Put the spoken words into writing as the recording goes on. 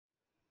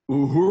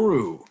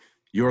Uhuru.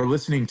 You're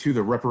listening to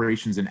the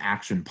Reparations in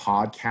Action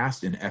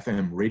podcast and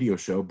FM radio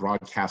show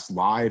broadcast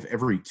live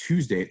every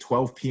Tuesday at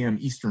 12 p.m.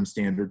 Eastern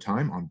Standard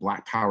Time on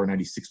Black Power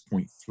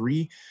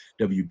 96.3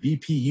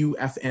 WBPU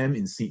FM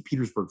in St.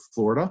 Petersburg,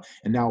 Florida,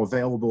 and now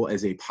available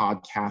as a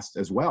podcast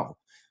as well.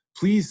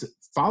 Please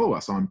follow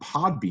us on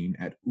Podbean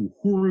at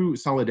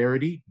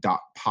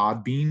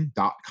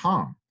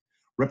uhurusolidarity.podbean.com.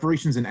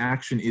 Reparations in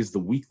Action is the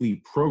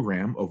weekly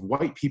program of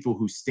white people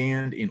who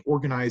stand in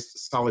organized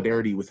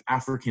solidarity with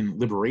African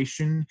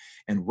liberation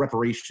and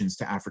reparations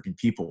to African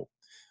people.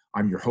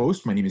 I'm your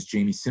host. My name is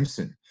Jamie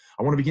Simpson.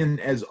 I want to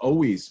begin, as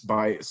always,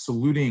 by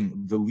saluting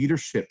the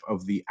leadership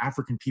of the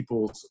African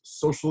People's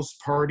Socialist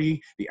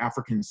Party, the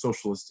African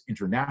Socialist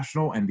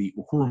International, and the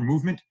Uhuru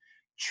Movement.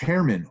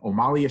 Chairman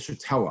Omali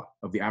Yeshitela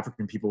of the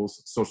African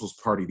People's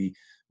Socialist Party, the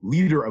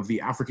leader of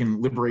the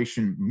African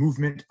Liberation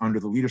Movement under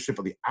the leadership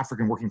of the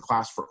African working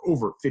class for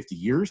over 50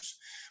 years.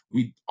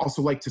 We'd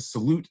also like to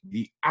salute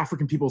the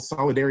African People's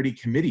Solidarity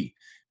Committee,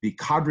 the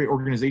cadre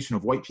organization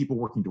of white people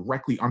working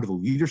directly under the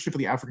leadership of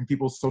the African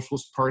People's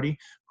Socialist Party,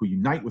 who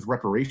unite with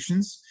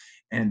reparations.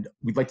 And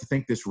we'd like to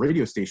thank this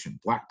radio station,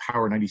 Black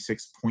Power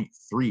 96.3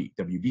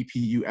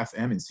 WBPU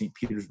FM in St.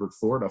 Petersburg,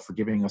 Florida, for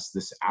giving us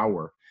this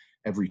hour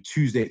every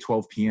Tuesday at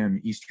 12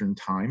 p.m. Eastern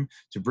Time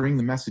to bring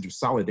the message of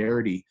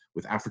solidarity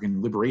with African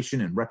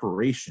liberation and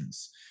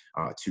reparations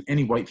to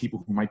any white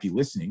people who might be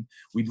listening.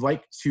 We'd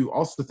like to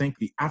also thank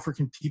the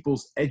African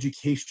People's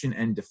Education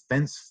and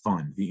Defense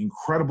Fund, the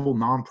incredible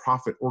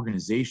nonprofit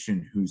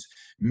organization whose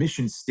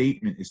mission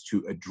statement is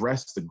to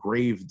address the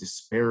grave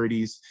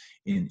disparities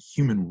in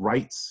human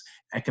rights,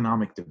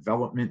 economic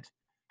development,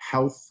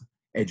 health,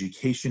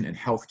 education, and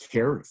health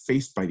care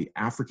faced by the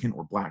African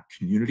or Black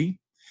community.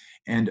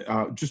 And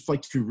just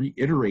like to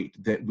reiterate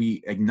that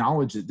we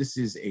acknowledge that this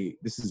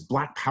is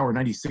Black Power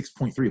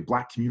 96.3, a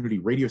Black community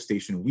radio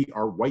station. We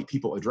are white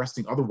people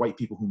addressing other white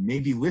people who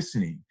may be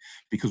listening,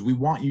 because we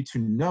want you to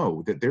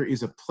know that there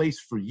is a place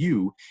for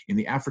you in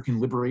the African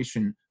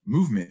liberation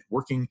movement,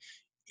 working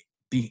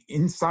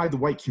inside the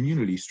white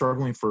community,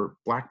 struggling for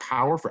Black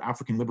power, for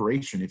African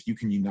liberation, if you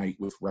can unite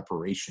with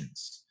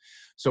reparations.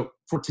 So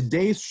for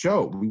today's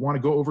show, we want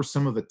to go over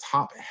some of the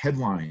top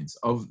headlines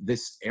of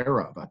this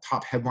era, the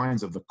top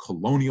headlines of the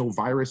colonial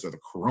virus or the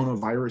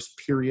coronavirus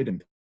period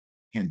and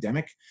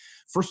pandemic.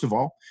 First of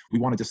all, we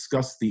want to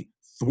discuss the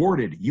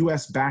thwarted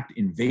US-backed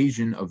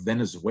invasion of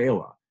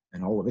Venezuela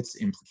and all of its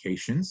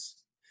implications.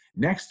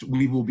 Next,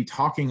 we will be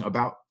talking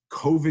about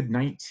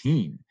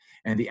COVID-19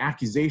 and the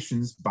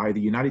accusations by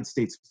the United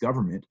States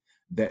government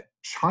that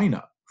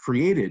China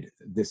created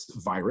this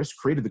virus,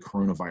 created the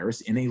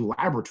coronavirus in a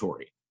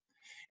laboratory.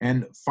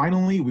 And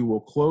finally, we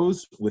will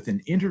close with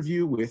an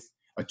interview with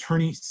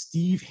attorney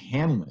Steve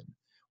Hanlon,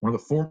 one of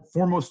the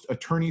foremost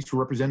attorneys who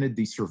represented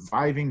the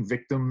surviving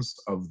victims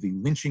of the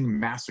lynching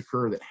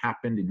massacre that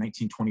happened in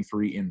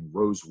 1923 in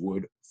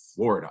Rosewood,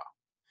 Florida.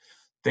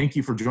 Thank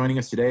you for joining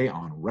us today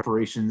on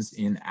Reparations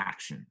in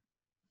Action.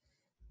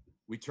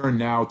 We turn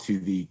now to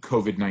the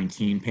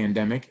COVID-19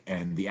 pandemic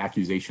and the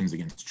accusations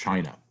against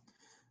China.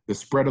 The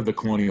spread of the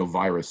colonial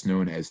virus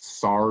known as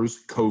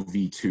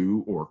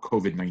SARS-CoV-2 or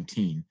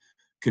COVID-19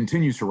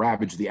 continues to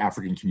ravage the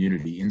African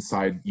community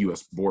inside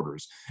U.S.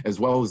 borders, as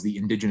well as the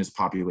indigenous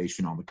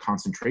population on the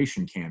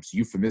concentration camps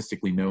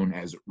euphemistically known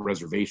as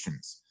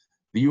reservations.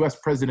 The U.S.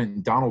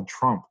 President Donald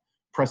Trump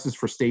presses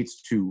for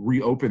states to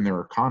reopen their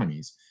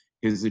economies.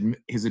 His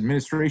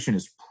administration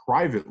is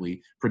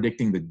privately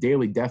predicting the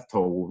daily death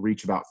toll will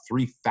reach about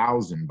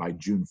 3,000 by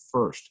June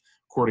 1st,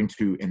 according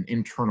to an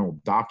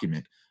internal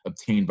document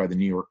obtained by the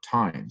New York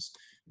Times,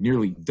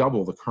 nearly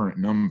double the current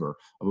number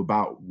of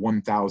about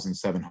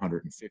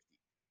 1,750.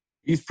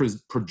 These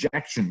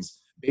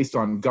projections, based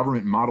on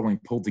government modeling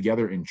pulled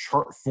together in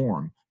chart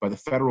form by the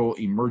Federal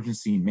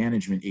Emergency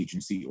Management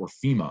Agency, or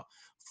FEMA,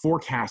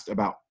 forecast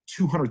about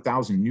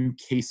 200,000 new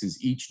cases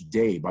each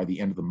day by the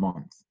end of the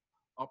month,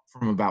 up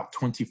from about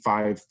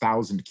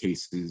 25,000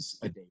 cases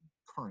a day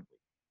currently.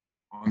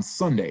 On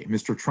Sunday,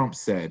 Mr. Trump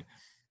said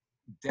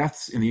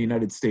deaths in the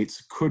United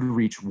States could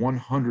reach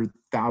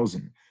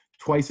 100,000,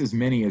 twice as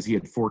many as he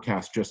had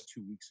forecast just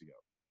 2 weeks ago.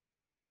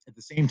 At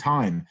the same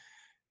time,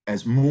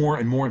 as more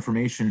and more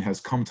information has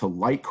come to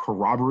light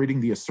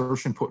corroborating the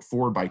assertion put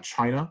forward by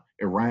China,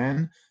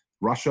 Iran,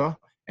 Russia,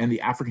 and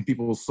the African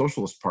People's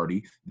Socialist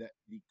Party that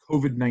the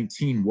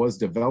COVID-19 was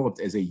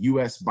developed as a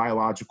U.S.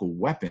 biological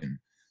weapon,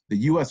 the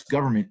U.S.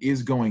 government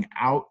is going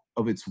out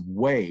of its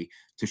way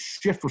to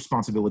shift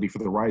responsibility for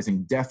the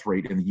rising death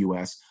rate in the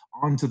U.S.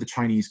 onto the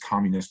Chinese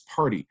Communist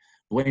Party,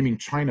 blaming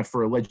China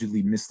for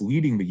allegedly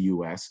misleading the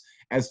U.S.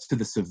 as to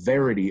the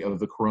severity of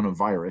the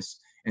coronavirus,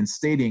 and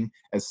stating,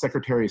 as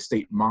Secretary of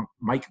State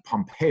Mike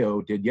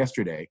Pompeo did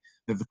yesterday,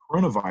 that the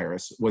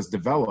coronavirus was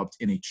developed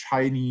in a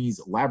Chinese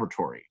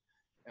laboratory.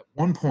 At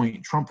one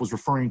point, Trump was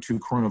referring to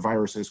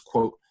coronavirus as,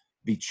 quote,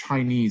 the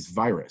Chinese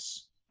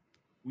virus.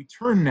 We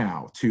turn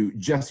now to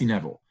Jesse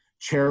Neville,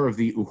 chair of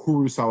the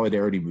Uhuru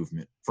Solidarity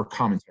Movement, for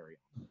commentary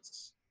on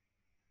this.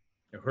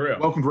 Uhuru.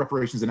 Welcome to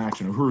Reparations in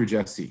Action. Uhuru,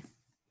 Jesse.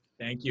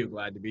 Thank you.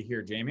 Glad to be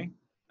here, Jamie.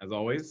 as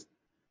always.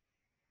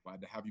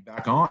 Glad to have you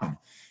back on.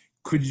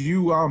 Could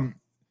you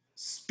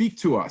speak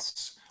to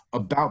us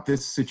about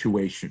this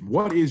situation?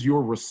 What is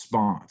your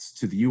response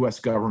to the U.S.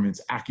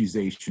 government's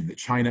accusation that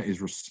China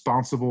is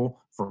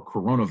responsible for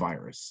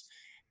coronavirus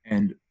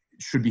and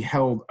should be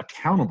held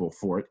accountable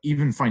for it,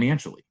 even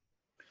financially?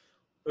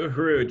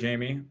 Uhuru,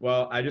 Jamie.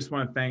 Well, I just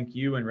want to thank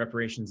you and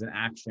Reparations in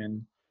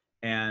Action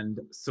and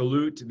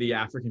salute the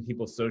African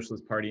People's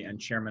Socialist Party and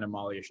Chairman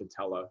Amalia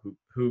Yeshitela,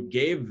 who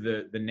gave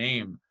the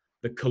name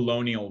the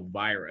colonial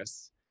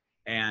virus,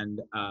 and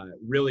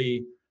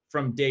really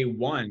from day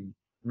one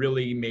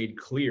really made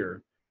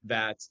clear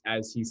that,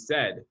 as he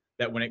said,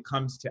 that when it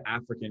comes to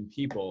African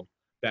people,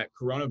 that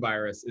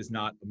coronavirus is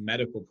not a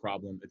medical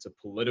problem, it's a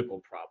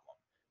political problem.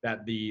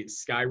 That the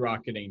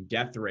skyrocketing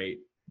death rate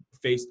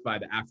faced by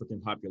the African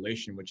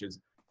population, which is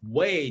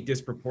way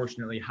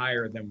disproportionately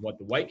higher than what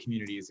the white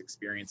community is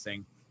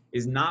experiencing,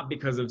 is not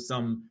because of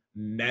some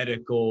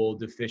medical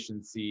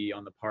deficiency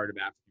on the part of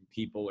African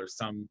people or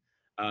some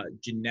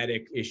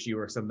genetic issue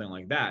or something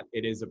like that.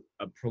 It is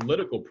a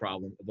political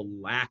problem of a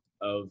lack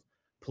of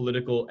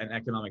political and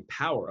economic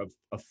power, of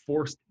a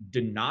forced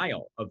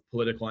denial of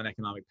political and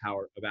economic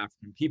power of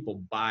African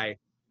people by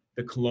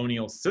the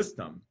colonial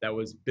system that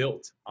was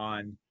built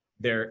at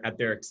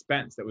their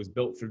expense, that was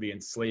built through the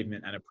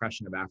enslavement and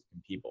oppression of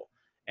African people.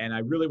 And I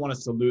really want to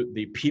salute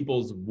the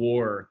People's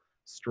War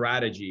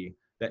strategy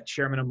that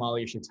Chairman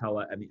Amalia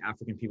Yeshitela and the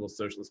African People's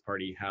Socialist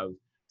Party have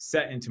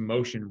set into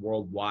motion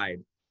worldwide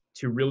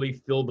to really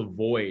fill the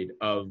void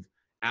of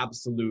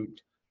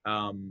absolute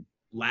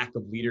lack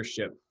of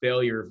leadership,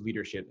 failure of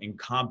leadership,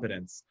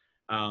 incompetence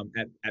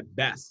at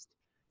best,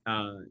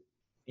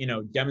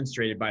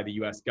 demonstrated by the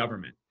U.S.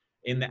 government.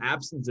 In the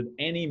absence of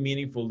any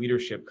meaningful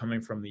leadership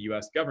coming from the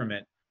U.S.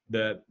 government,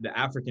 the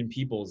African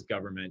people's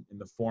government, in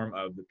the form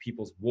of the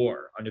People's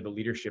War under the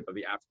leadership of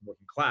the African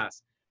working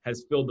class,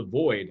 has filled the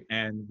void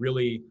and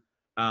really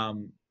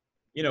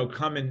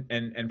come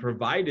and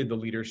provided the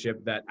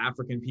leadership that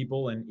African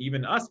people and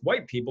even us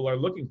white people are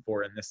looking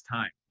for in this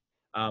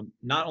time.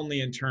 Not only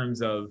in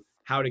terms of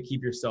how to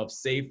keep yourself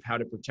safe, how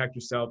to protect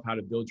yourself, how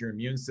to build your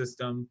immune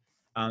system,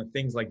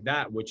 things like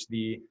that, which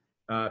the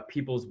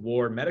People's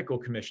War Medical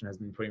Commission has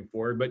been putting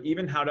forward, but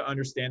even how to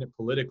understand it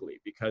politically,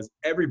 because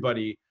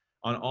everybody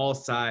on all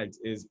sides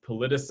is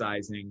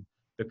politicizing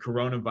the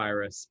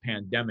coronavirus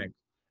pandemic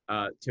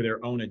to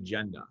their own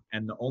agenda.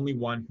 And the only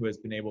one who has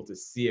been able to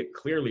see it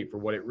clearly for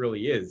what it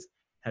really is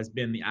has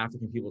been the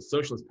African People's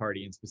Socialist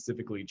Party, and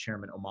specifically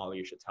Chairman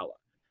Amalia Yeshitela.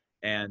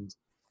 And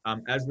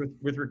as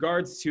with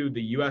regards to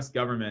the US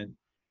government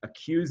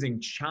accusing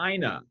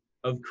China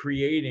of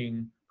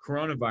creating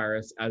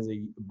coronavirus as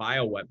a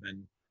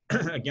bioweapon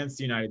against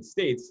the United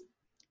States,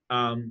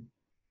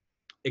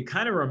 it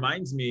kind of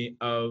reminds me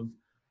of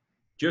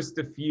just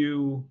a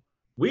few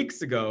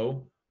weeks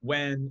ago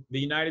when the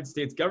United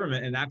States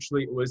government, and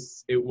actually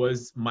it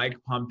was Mike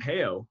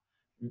Pompeo,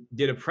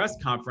 did a press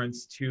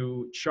conference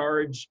to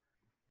charge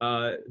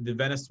the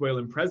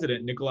Venezuelan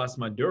president, Nicolas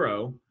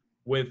Maduro,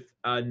 with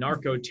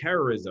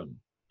narco-terrorism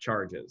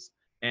charges.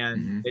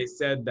 And they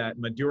said that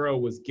Maduro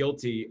was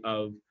guilty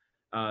of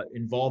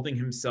involving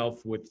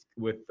himself with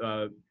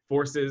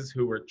forces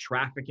who were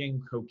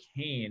trafficking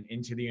cocaine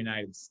into the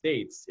United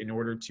States in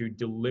order to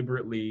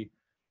deliberately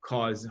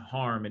cause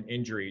harm and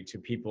injury to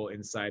people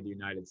inside the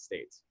United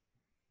States.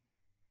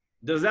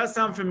 Does that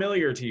sound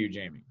familiar to you,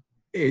 Jamie?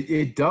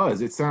 It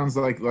does. It sounds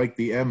like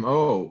the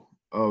MO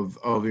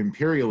of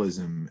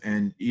imperialism.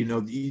 And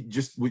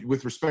just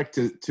with respect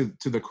to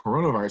the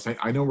coronavirus,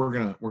 I know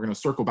we're gonna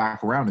circle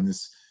back around in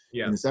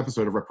this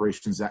episode of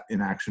Reparations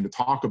in Action to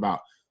talk about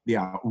the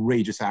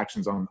outrageous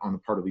actions on the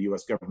part of the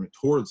U.S. government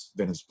towards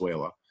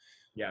Venezuela.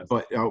 Yes.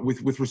 But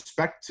with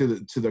respect to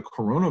the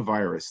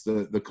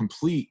coronavirus, the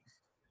complete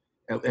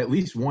at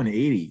least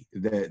 180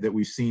 that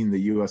we've seen the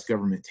U.S.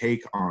 government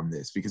take on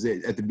this, because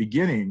at the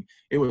beginning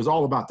it was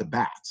all about the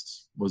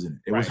bats, wasn't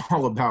it? It was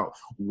all about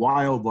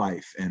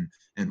wildlife and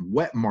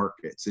wet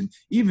markets, and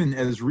even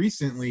as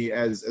recently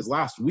as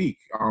last week,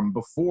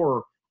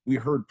 before we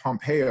heard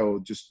Pompeo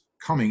just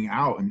coming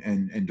out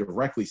and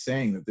directly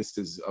saying that this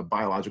is a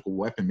biological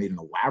weapon made in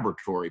a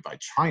laboratory by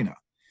China.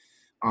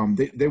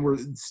 They were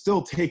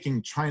still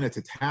taking China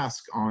to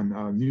task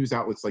on news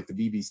outlets like the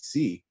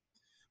BBC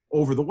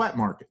over the wet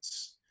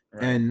markets,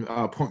 and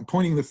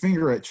pointing the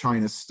finger at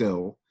China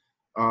still,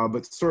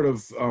 but sort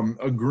of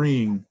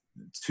agreeing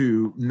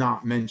to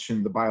not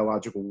mention the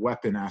biological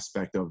weapon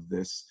aspect of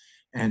this,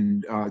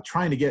 and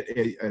trying to get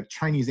a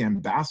Chinese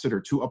ambassador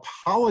to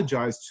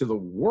apologize to the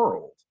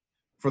world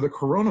for the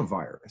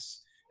coronavirus.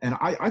 And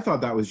I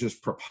thought that was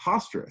just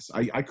preposterous.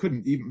 I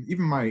couldn't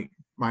even my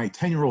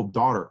 10-year-old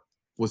daughter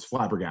was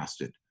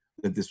flabbergasted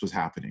that this was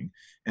happening.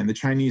 And the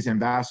Chinese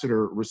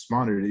ambassador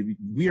responded,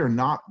 "We are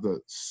not the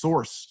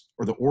source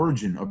or the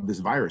origin of this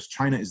virus.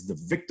 China is the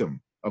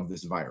victim of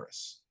this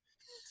virus."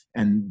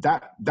 And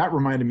that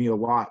reminded me a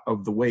lot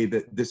of the way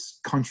that this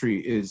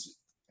country is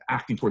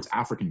acting towards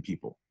African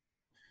people,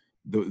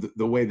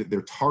 the way that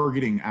they're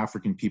targeting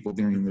African people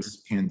during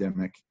this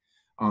pandemic.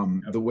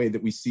 The way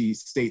that we see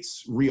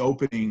states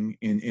reopening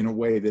in a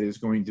way that is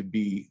going to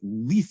be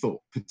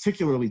lethal,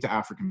 particularly to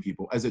African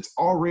people, as it's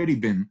already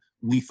been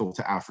lethal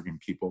to African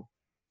people.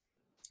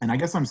 And I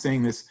guess I'm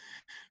saying this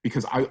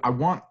because I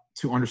want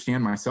to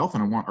understand myself,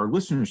 and I want our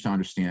listeners to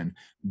understand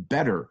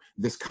better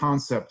this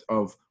concept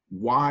of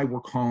why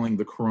we're calling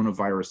the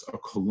coronavirus a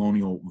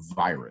colonial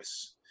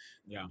virus.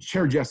 Yeah.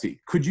 Chair Jesse,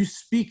 could you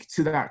speak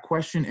to that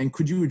question, and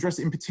could you address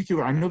it in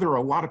particular? I know there are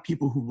a lot of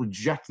people who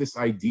reject this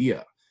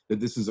idea that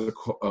this is a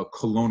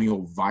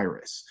colonial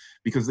virus,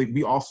 because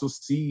we also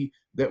see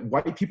that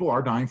white people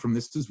are dying from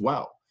this as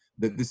well.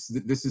 That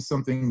this is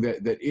something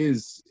that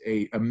is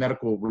a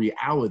medical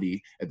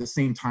reality at the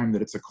same time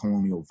that it's a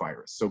colonial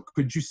virus. So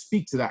could you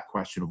speak to that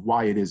question of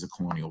why it is a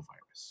colonial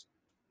virus?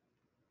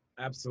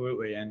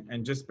 Absolutely.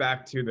 And just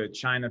back to the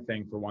China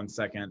thing for 1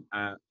 second.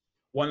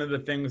 One of the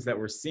things that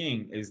we're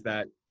seeing is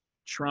that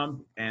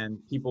Trump and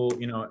people,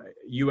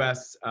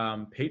 U.S.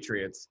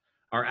 Patriots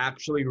are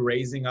actually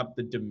raising up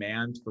the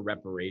demand for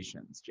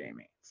reparations,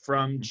 Jamie,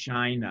 from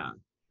China,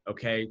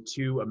 okay,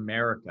 to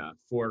America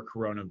for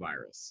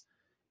coronavirus.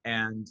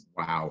 And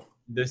wow,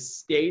 the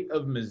state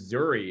of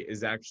Missouri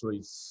is actually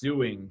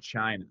suing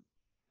China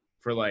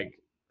for like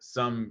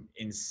some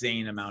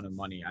insane amount of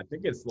money. I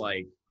think it's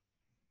like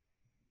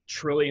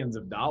trillions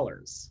of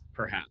dollars,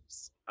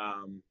 perhaps.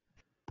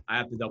 I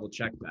have to double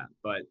check that,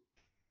 but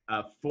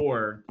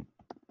for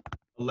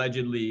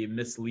allegedly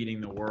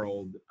misleading the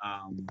world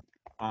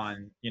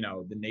on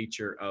the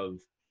nature of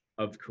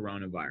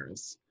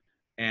coronavirus.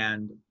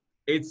 And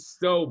it's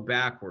so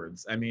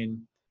backwards. I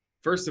mean,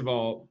 first of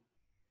all,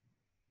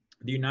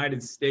 the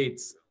United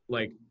States,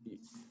 like,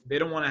 they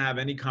don't want to have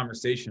any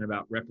conversation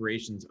about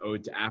reparations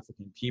owed to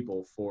African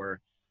people for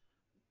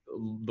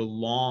the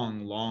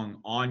long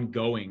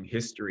ongoing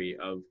history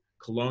of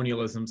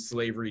colonialism,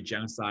 slavery,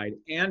 genocide,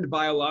 and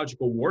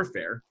biological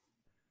warfare.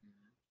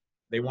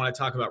 They want to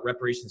talk about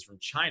reparations from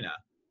China,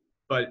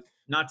 but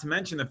not to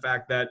mention the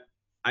fact that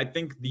I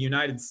think the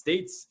United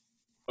States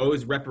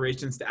owes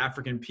reparations to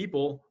African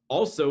people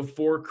also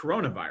for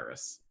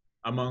coronavirus,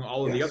 among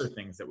all of the other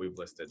things that we've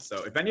listed.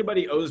 So if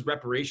anybody owes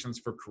reparations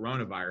for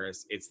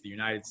coronavirus, it's the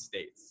United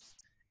States.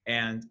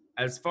 And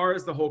as far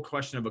as the whole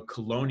question of a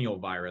colonial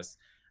virus,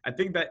 I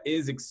think that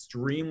is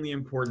extremely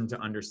important to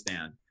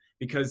understand,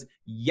 because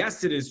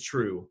yes, it is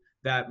true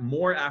that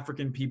more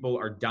African people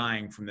are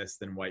dying from this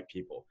than white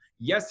people.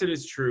 Yes, it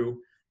is true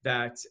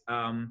that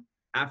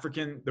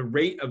the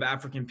rate of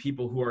African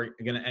people who are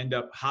going to end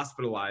up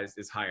hospitalized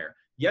is higher.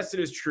 Yes, it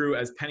is true,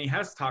 as Penny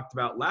Hess talked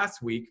about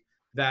last week,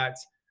 that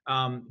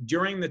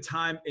during the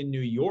time in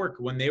New York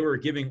when they were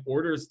giving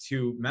orders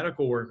to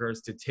medical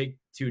workers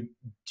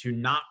to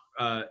not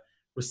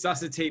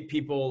resuscitate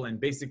people and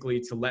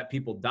basically to let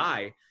people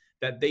die,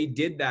 that they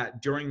did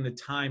that during the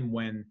time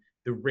when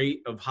the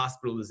rate of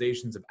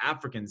hospitalizations of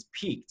Africans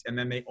peaked, and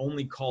then they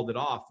only called it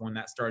off when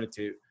that started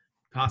to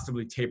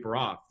possibly taper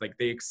off. Like,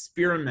 they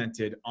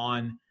experimented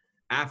on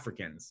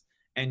Africans.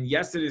 And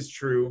yes, it is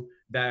true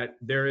that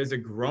there is a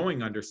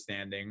growing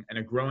understanding and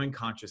a growing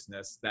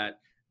consciousness that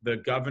the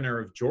governor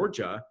of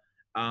Georgia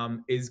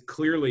is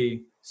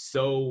clearly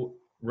so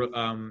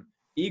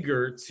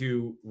eager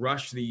to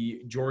rush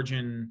the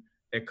Georgian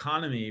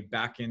economy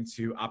back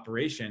into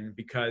operation,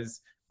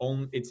 because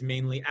it's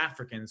mainly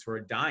Africans who are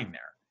dying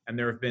there. And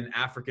there have been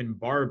African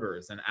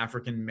barbers and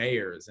African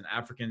mayors and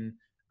African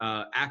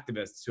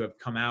activists who have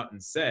come out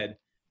and said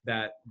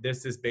that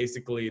this is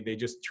basically, they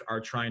just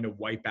are trying to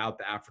wipe out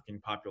the African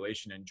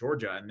population in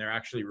Georgia, and they're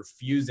actually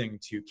refusing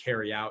to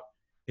carry out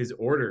his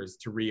orders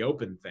to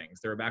reopen things.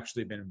 There have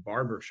actually been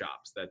barber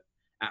shops that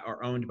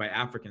are owned by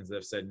Africans that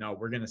have said, no,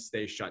 we're going to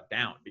stay shut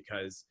down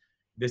because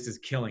this is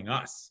killing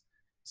us.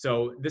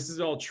 So this is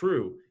all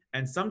true.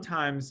 And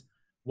sometimes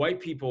white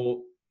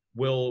people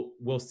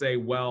will say,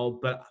 well,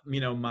 but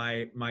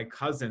my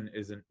cousin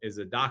is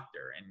a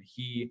doctor, and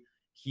he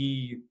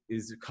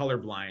is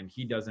colorblind.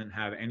 He doesn't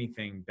have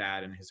anything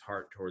bad in his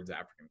heart towards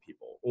African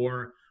people.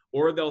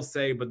 Or they'll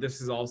say, but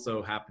this is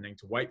also happening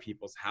to white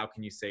people, so how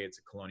can you say it's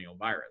a colonial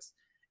virus?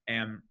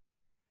 And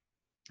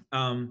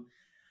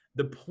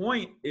the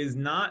point is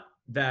not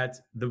that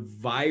the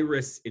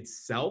virus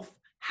itself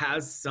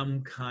has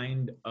some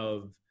kind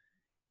of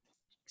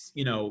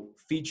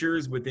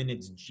features within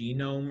its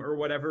genome or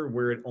whatever,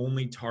 where it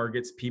only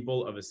targets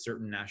people of a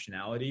certain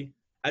nationality.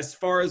 As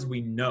far as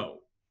we know,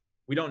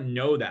 we don't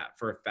know that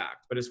for a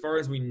fact, but as far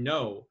as we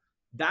know,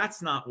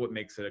 that's not what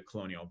makes it a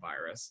colonial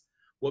virus.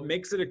 What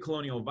makes it a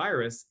colonial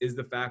virus is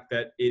the fact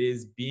that it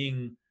is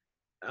being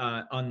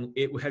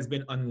it has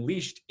been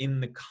unleashed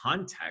in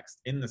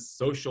the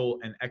social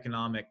and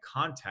economic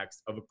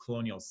context of a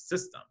colonial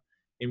system,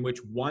 in which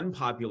one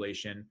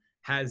population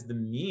has the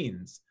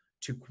means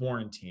to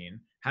quarantine,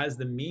 has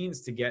the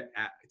means to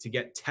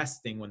get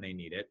testing when they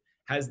need it,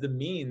 has the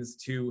means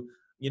to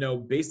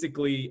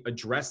basically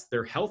address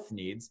their health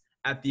needs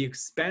at the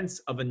expense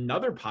of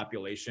another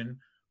population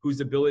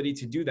whose ability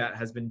to do that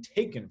has been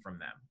taken from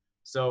them.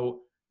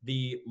 So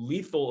the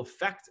lethal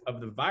effect of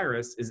the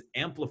virus is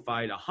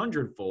amplified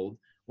 100-fold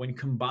when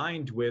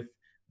combined with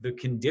the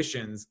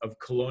conditions of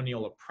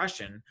colonial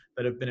oppression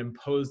that have been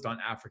imposed on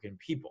African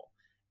people.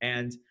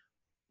 And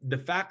the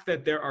fact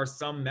that there are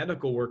some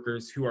medical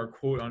workers who are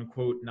quote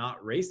unquote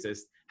not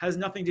racist has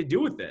nothing to do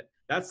with it.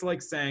 That's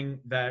like saying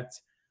that,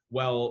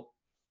 well,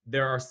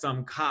 there are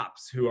some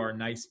cops who are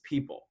nice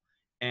people.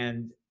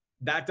 And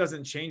that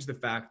doesn't change the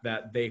fact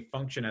that they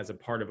function as a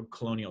part of a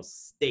colonial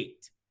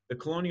state. The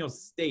colonial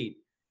state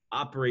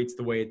operates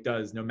the way it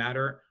does, no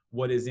matter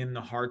what is in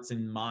the hearts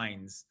and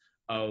minds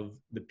of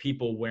the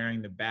people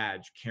wearing the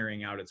badge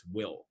carrying out its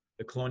will.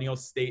 The colonial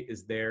state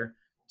is there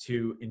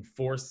to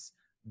enforce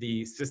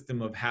the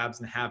system of haves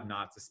and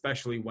have-nots,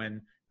 especially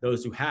when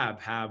those who have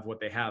what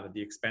they have at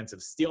the expense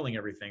of stealing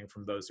everything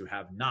from those who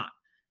have not.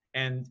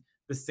 And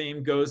the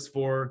same goes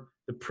for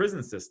the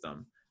prison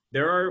system.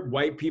 There are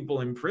white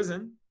people in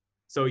prison.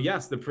 So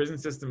yes, the prison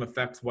system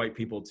affects white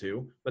people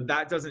too, but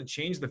that doesn't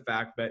change the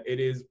fact that it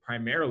is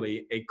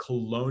primarily a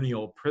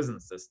colonial prison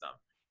system.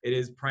 It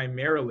is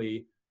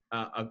primarily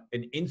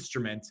an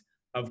instrument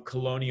of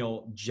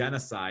colonial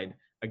genocide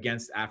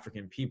against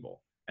African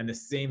people. And the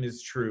same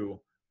is true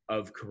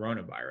of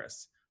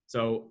coronavirus.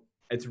 So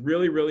it's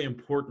really, really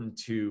important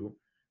to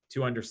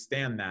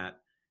understand that.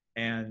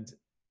 And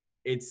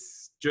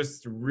it's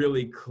just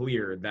really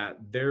clear that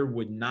there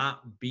would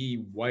not be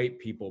white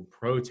people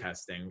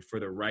protesting for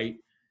the right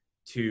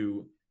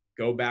to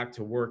go back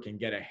to work and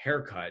get a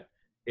haircut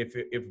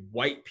if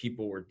white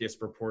people were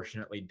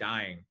disproportionately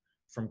dying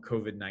from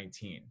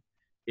COVID-19.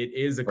 It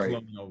is a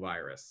colonial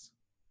virus.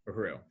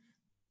 Uhuru.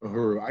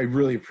 Uhuru, I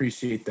really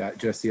appreciate that,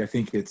 Jesse. I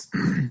think it's,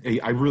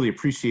 I really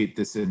appreciate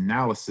this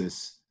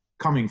analysis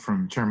coming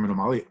from Chairman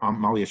Omali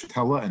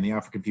Yeshitela and the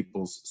African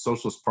People's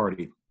Socialist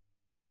Party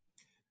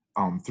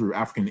through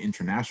African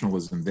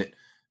internationalism, that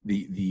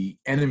the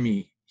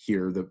enemy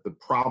here, the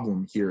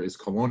problem here is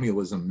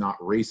colonialism, not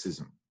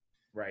racism.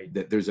 Right.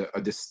 That there's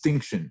a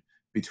distinction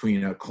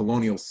between a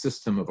colonial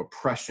system of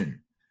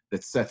oppression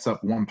that sets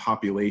up one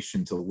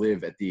population to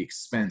live at the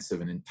expense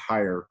of an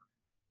entire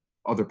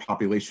other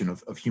population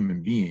of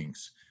human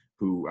beings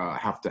who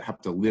have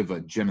to live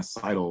a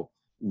genocidal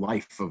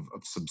life of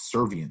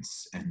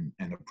subservience and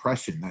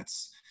oppression.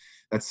 That's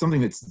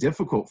something that's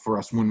difficult for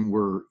us when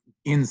we're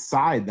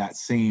inside that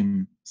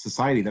same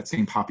society, that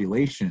same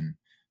population,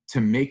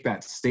 to make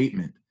that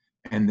statement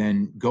and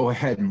then go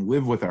ahead and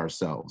live with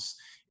ourselves.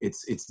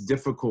 It's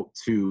difficult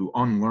to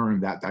unlearn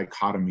that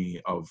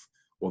dichotomy of,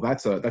 well,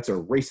 that's a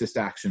racist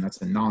action,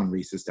 that's a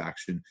non-racist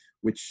action,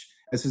 which,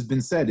 as has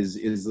been said,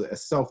 is a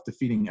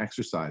self-defeating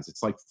exercise.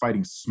 It's like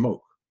fighting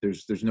smoke.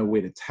 There's no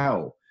way to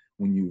tell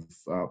when you've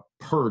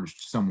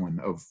purged someone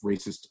of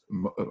racist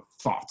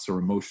thoughts or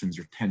emotions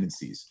or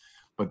tendencies.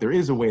 But there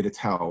is a way to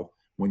tell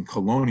when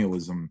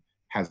colonialism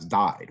has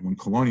died, when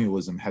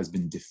colonialism has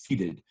been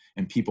defeated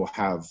and people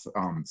have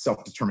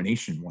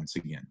self-determination once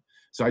again.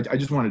 So I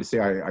just wanted to say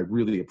I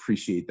really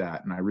appreciate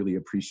that, and I really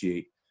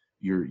appreciate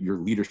your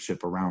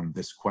leadership around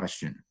this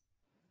question.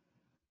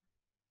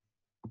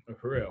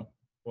 Uhuru.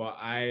 Well,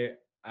 I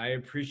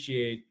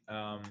appreciate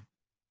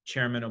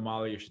Chairman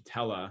Omali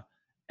Yeshitela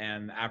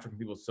and the African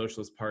People's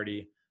Socialist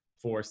Party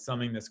for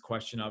summing this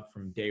question up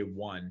from day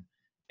one,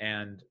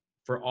 and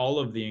for all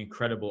of the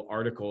incredible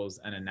articles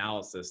and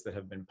analysis that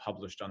have been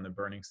published on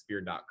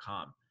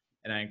theburningspear.com.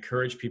 And I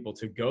encourage people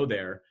to go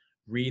there,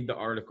 read the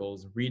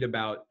articles, read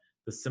about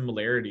the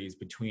similarities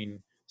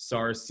between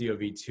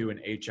SARS-CoV-2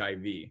 and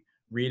HIV,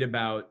 read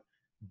about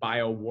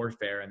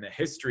biowarfare and the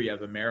history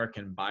of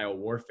American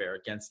biowarfare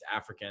against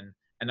African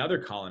and other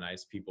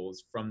colonized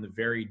peoples from the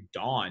very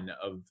dawn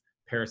of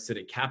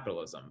parasitic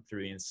capitalism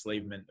through the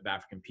enslavement of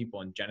African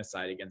people and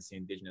genocide against the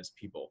indigenous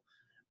people.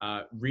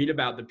 Read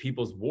about the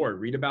People's War,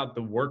 read about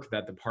the work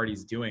that the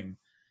party's doing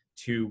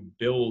to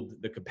build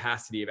the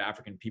capacity of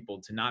African people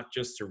to not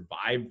just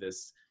survive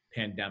this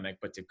pandemic,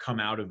 but to come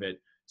out of it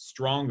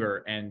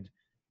stronger and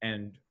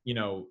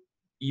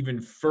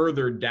even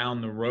further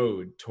down the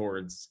road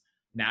towards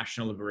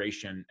national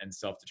liberation and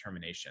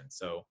self-determination.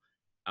 So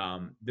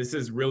this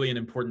is really an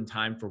important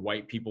time for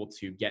white people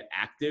to get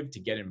active, to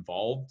get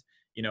involved.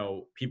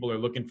 People are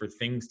looking for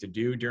things to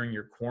do during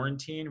your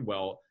quarantine.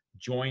 Well,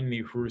 join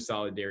the Uhuru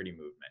Solidarity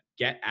Movement.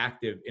 Get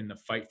active in the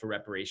fight for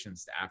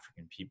reparations to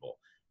African people.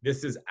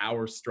 This is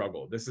our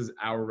struggle. This is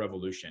our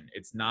revolution.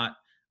 It's not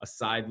a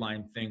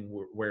sideline thing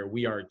where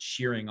we are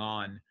cheering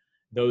on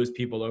those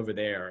people over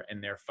there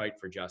in their fight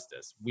for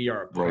justice. We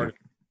are a part of it.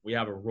 We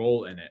have a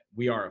role in it.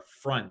 We are a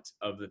front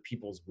of the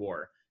People's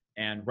War.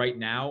 And right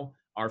now,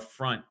 our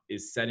front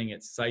is setting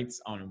its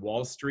sights on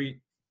Wall Street,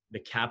 the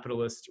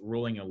capitalist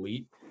ruling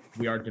elite.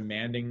 We are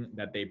demanding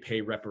that they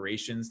pay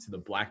reparations to the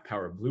Black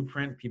Power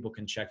Blueprint. People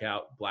can check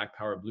out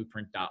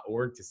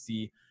blackpowerblueprint.org to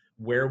see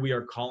where we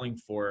are calling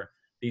for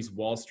these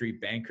Wall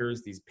Street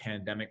bankers, these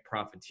pandemic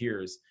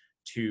profiteers,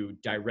 to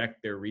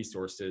direct their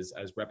resources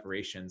as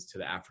reparations to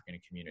the African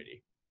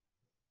community.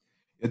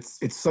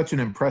 It's such an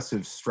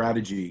impressive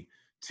strategy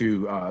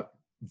to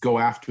go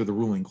after the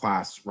ruling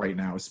class right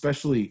now,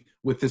 especially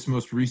with this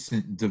most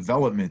recent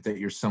development that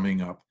you're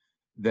summing up,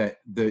 that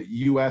the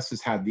U.S.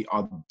 has had the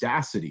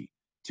audacity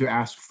to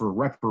ask for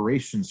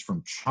reparations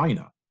from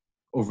China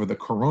over the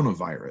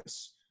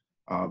coronavirus,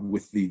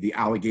 with the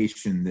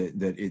allegation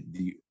that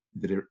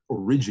it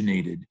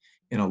originated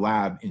in a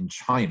lab in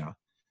China,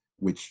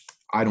 which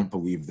I don't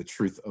believe the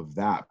truth of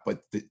that.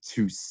 But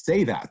to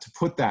say that, to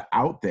put that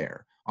out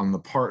there on the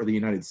part of the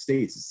United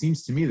States, it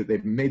seems to me that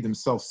they've made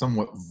themselves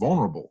somewhat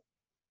vulnerable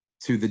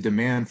to the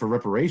demand for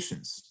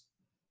reparations.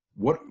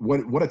 What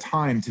a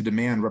time to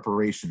demand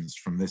reparations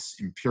from this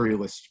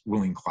imperialist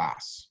ruling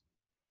class.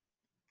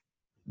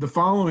 The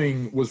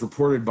following was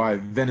reported by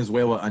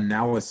Venezuela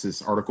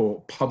Analysis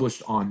article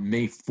published on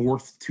May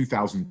 4th,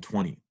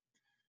 2020.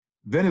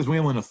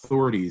 Venezuelan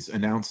authorities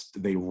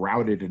announced they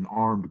routed an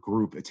armed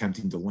group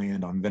attempting to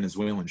land on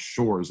Venezuelan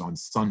shores on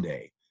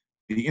Sunday.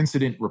 The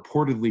incident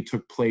reportedly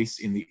took place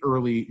in the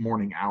early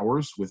morning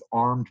hours, with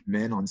armed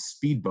men on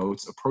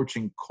speedboats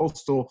approaching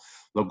coastal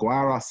La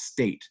Guaira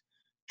state,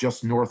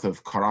 just north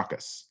of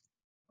Caracas.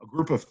 A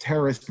group of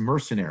terrorist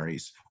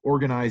mercenaries,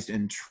 organized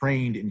and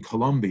trained in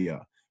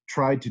Colombia,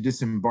 tried to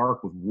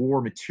disembark with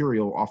war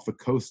material off the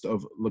coast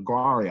of La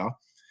Guaira.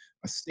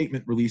 A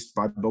statement released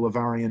by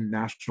Bolivarian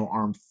National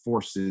Armed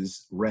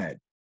Forces read.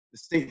 The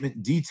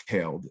statement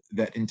detailed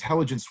that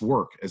intelligence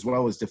work, as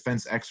well as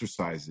defense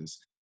exercises,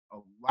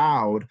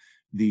 allowed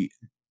the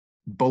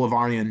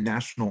Bolivarian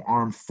National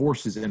Armed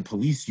Forces and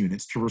police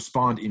units to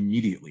respond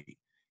immediately.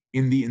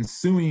 In the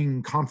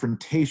ensuing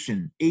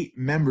confrontation, 8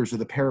 members of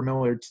the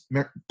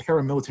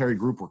paramilitary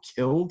group were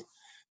killed.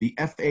 The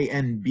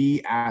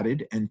FANB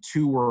added, and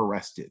 2 were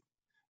arrested.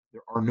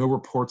 There are no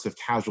reports of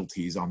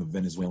casualties on the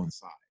Venezuelan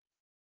side.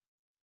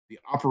 The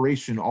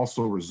operation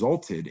also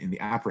resulted in the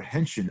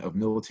apprehension of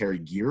military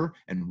gear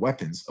and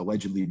weapons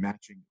allegedly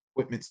matching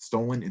equipment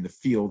stolen in the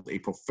field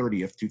April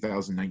 30th,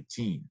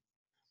 2019.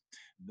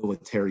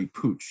 Military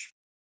putsch.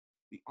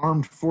 The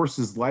armed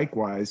forces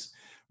likewise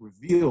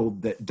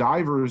revealed that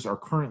divers are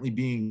currently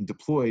being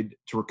deployed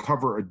to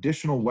recover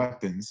additional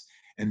weapons,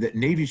 and that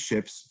Navy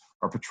ships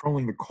are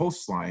patrolling the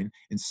coastline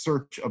in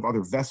search of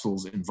other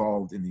vessels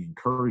involved in the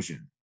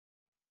incursion.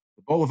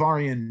 The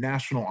Bolivarian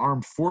National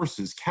Armed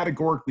Forces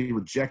categorically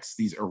rejects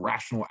these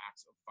irrational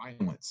acts of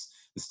violence,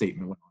 the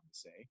statement went on to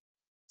say.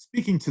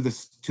 Speaking to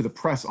the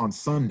press on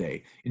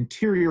Sunday,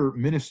 Interior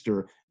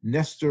Minister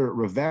Nestor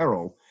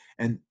Rivero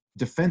and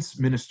Defense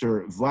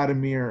Minister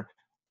Vladimir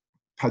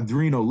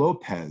Padrino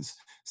Lopez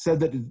said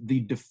that the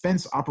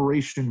defense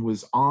operation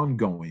was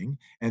ongoing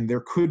and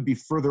there could be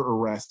further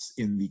arrests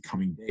in the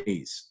coming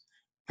days.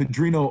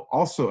 Padrino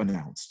also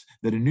announced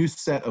that a new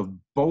set of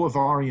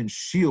Bolivarian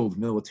Shield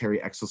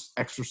military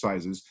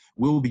exercises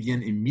will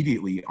begin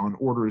immediately on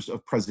orders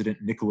of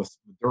President Nicolas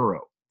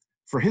Maduro.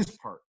 For his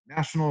part,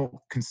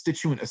 National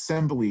Constituent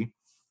Assembly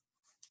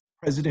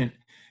President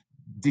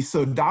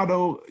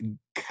Diosdado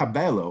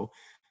Cabello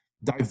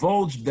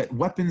divulged that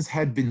weapons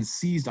had been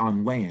seized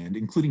on land,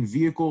 including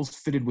vehicles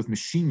fitted with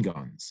machine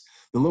guns.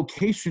 The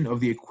location of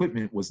the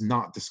equipment was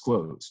not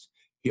disclosed.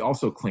 He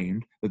also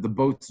claimed that the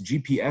boat's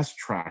GPS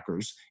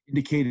trackers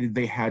indicated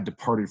they had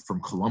departed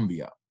from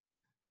Colombia.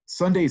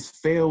 Sunday's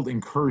failed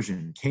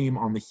incursion came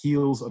on the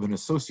heels of an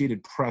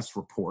Associated Press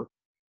report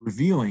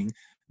revealing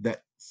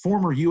that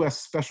former U.S.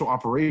 Special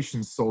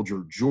Operations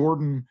soldier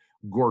Jordan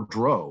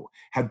Gordreau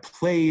had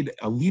played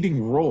a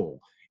leading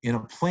role in a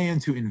plan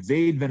to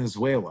invade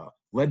Venezuela,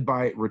 led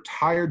by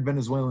retired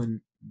Venezuelan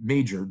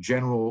Major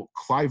General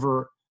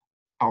Cliver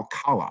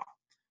Alcala.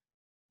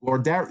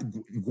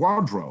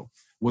 Gordreau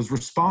was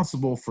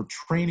responsible for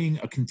training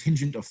a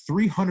contingent of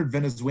 300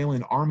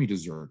 Venezuelan army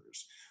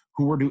deserters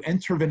who were to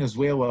enter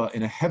Venezuela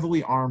in a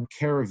heavily armed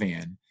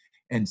caravan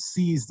and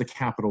seize the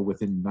capital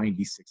within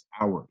 96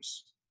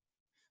 hours.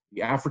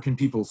 The African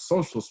People's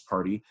Socialist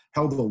Party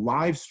held a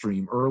live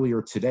stream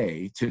earlier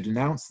today to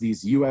denounce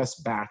these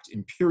US-backed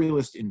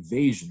imperialist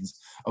invasions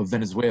of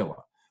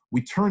Venezuela.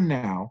 We turn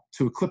now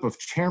to a clip of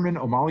Chairman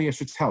Omali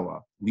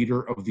Yeshitela,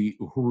 leader of the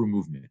Uhuru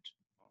movement.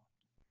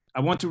 I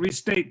want to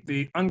restate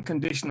the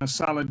unconditional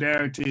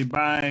solidarity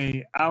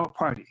by our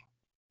party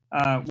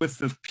with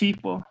the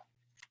people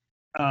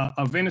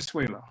of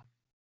Venezuela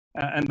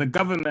and the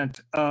government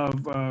of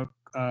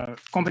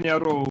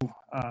Compañero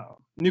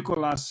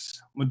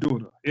Nicolas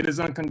Maduro. It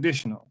is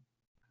unconditional.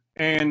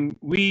 And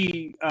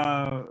we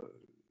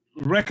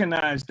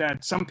recognize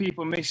that some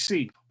people may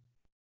see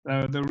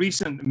the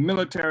recent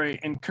military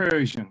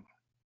incursion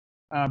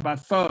by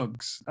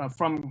thugs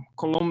from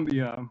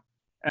Colombia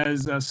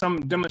as some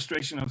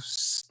demonstration of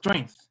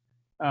strength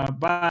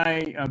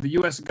by the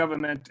US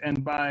government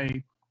and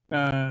by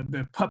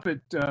the puppet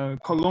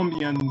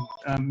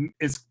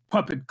its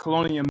puppet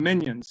colonial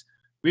minions.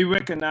 We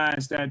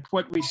recognize that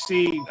what we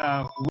see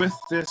with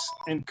this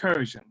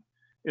incursion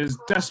is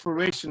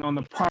desperation on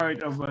the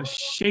part of a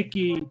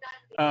shaky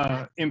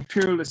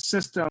imperialist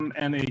system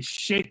and a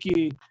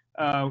shaky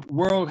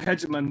world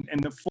hegemon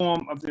in the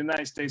form of the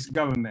United States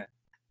government.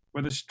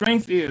 Where the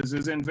strength is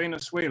in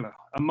Venezuela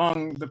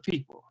among the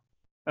people.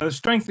 The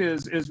strength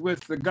is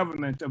with the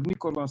government of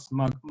Nicolas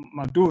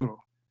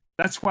Maduro.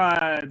 That's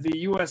why the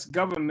US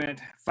government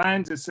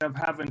finds itself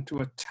having to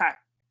attack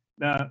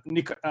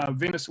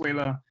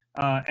Venezuela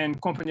and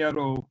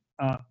Compañero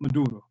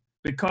Maduro,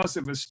 because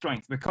of his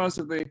strength, because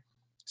of the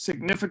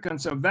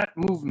significance of that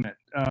movement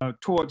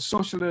toward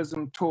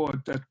socialism,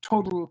 toward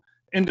total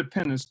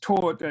independence,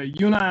 toward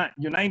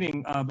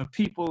uniting the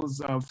peoples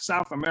of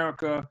South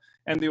America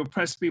and the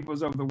oppressed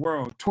peoples of the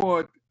world,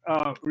 toward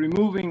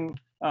removing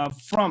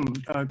from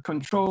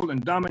control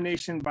and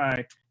domination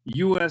by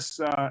US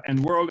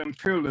and world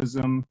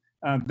imperialism.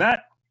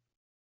 That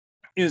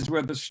is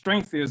where the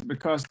strength is,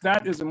 because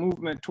that is a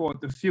movement toward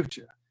the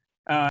future.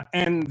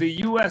 And the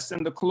US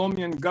and the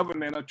Colombian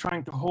government are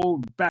trying to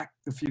hold back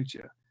the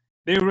future.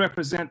 They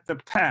represent the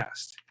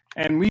past.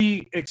 And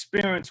we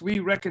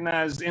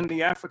recognize in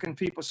the African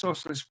People's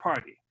Socialist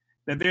Party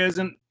that there is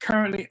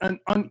currently an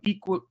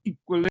unequal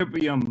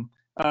equilibrium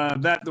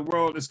that the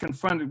world is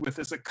confronted with.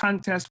 It's a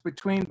contest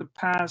between the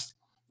past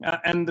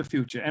and the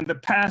future. And the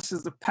past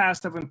is the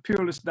past of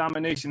imperialist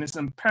domination. It's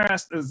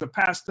the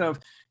past of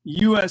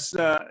US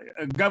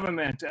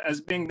government as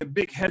being the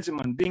big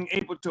hegemon, being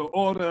able to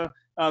order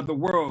the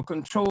world,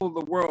 control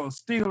the world,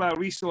 steal our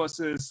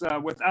resources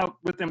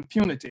with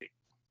impunity.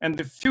 And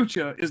the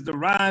future is the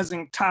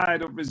rising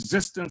tide of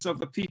resistance of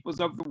the peoples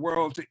of the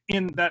world to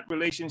end that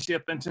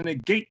relationship and to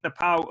negate the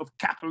power of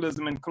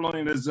capitalism and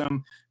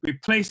colonialism,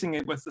 replacing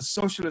it with the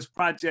socialist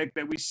project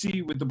that we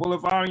see with the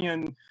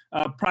Bolivarian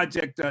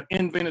project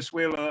in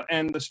Venezuela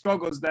and the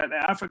struggles that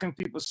the African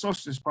People's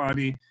Socialist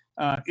Party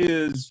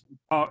is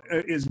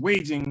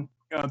waging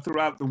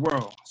throughout the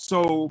world.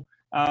 So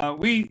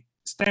we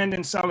stand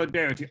in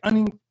solidarity,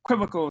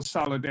 unequivocal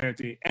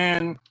solidarity,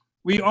 and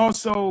we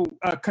also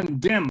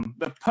condemn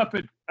the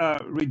puppet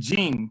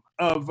regime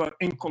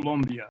in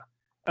Colombia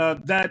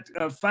that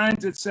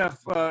finds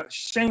itself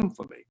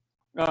shamefully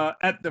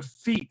at the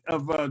feet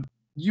of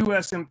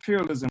US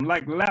imperialism,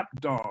 like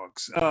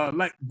lapdogs,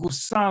 like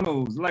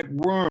gusanos, like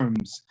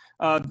worms,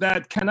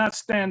 that cannot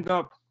stand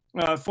up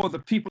for the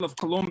people of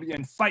Colombia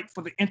and fight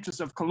for the interests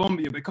of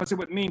Colombia, because it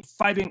would mean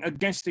fighting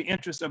against the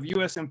interests of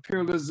US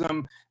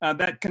imperialism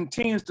that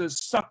continues to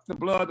suck the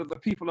blood of the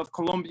people of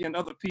Colombia and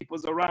other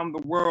peoples around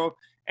the world.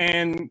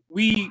 And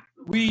we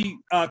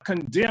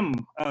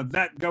condemn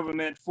that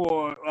government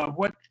for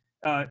what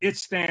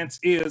its stance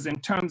is in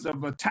terms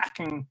of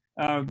attacking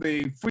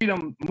the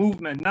freedom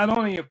movement, not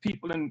only of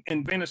people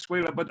in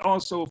Venezuela, but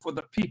also for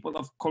the people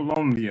of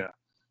Colombia.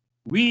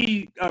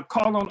 We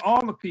call on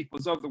all the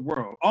peoples of the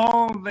world,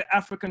 all the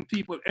African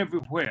people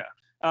everywhere,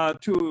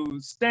 to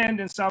stand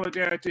in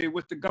solidarity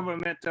with the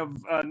government of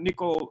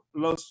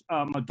Nicolás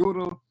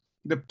Maduro,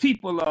 the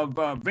people of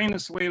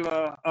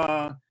Venezuela,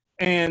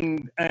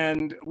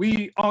 and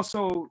we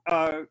also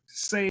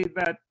say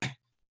that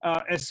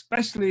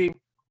especially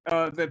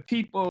the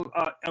people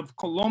of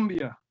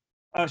Colombia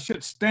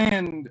should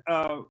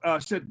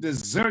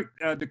desert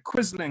the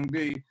Quisling,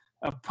 the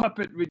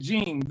puppet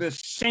regime, this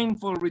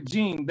shameful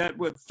regime that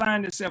would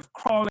find itself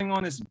crawling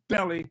on its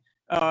belly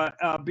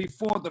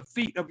before the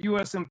feet of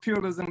US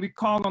imperialism. We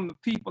call on the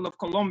people of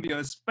Colombia,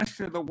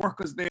 especially the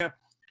workers there,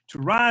 to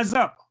rise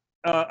up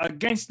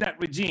against that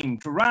regime,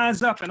 to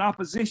rise up in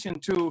opposition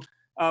to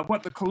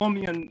what the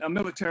Colombian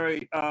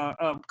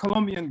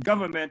Colombian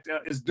government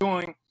is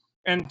doing,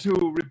 and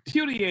to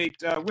repudiate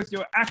with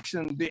your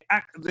action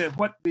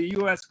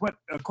what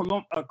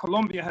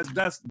Colombia has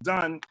just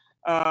done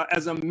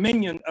as a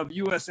minion of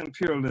US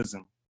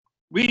imperialism.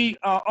 We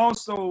are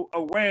also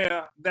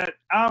aware that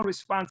our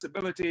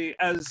responsibility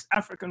as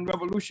African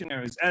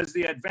revolutionaries, as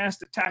the advanced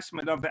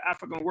detachment of the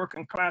African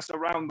working class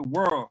around the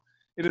world,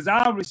 it is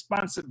our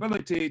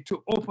responsibility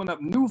to open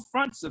up new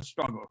fronts of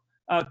struggle,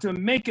 to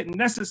make it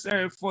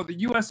necessary for the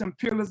US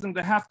imperialism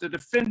to have to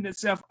defend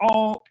itself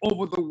all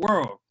over the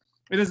world.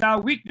 It is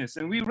our weakness,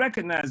 and we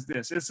recognize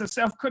this. It's a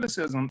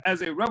self-criticism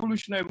as a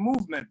revolutionary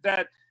movement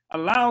that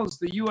allows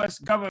the US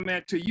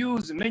government to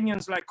use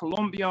minions like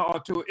Colombia, or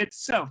to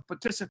itself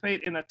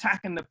participate in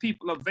attacking the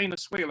people of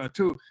Venezuela,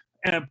 to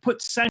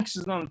put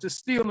sanctions on them, to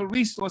steal the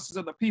resources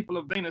of the people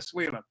of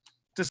Venezuela,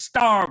 to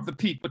starve the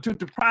people, to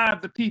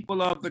deprive the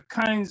people of the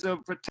kinds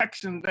of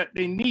protection that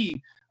they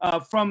need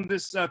from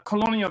this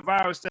colonial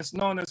virus that's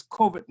known as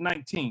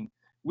COVID-19.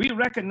 We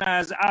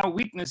recognize our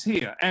weakness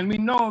here, and we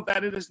know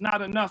that it is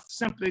not enough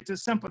simply to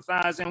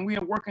sympathize, and we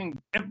are working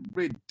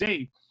every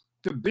day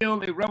to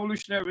build a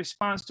revolutionary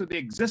response to the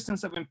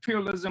existence of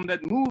imperialism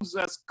that moves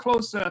us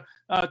closer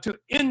to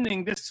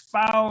ending this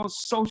foul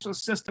social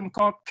system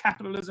called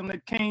capitalism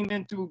that came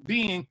into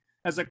being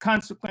as a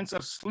consequence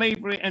of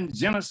slavery and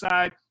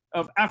genocide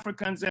of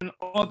Africans and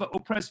other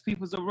oppressed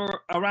peoples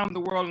around the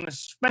world, and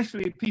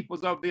especially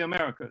peoples of the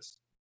Americas.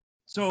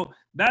 So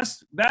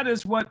that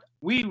is what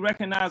we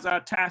recognize our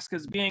task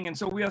as being, and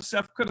so we are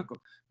self-critical.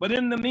 But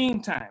in the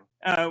meantime,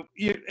 and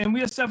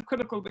we are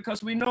self-critical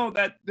because we know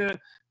that the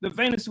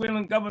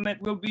Venezuelan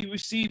government will be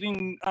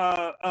receiving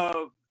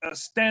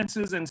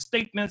stances and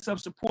statements of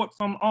support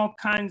from all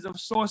kinds of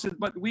sources,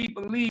 but we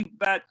believe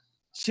that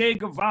Che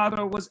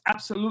Guevara was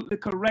absolutely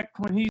correct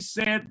when he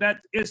said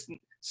that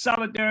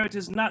solidarity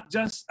is not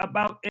just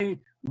about a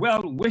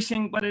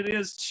well-wishing, but it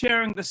is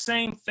sharing the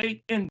same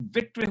fate in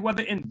victory,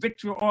 whether in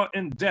victory or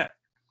in death.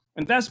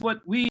 And that's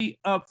what we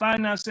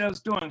find ourselves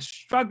doing,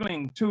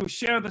 struggling to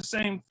share the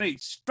same faith,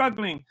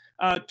 struggling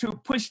to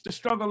push the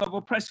struggle of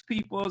oppressed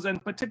peoples,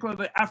 and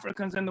particularly the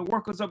Africans and the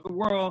workers of the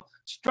world,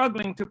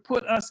 struggling to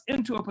put us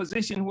into a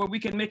position where we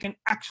can make an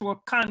actual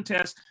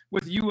contest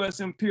with US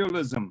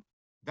imperialism.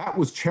 That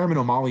was Chairman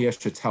Omali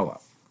Yeshitela.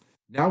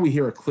 Now we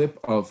hear a clip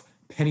of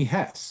Penny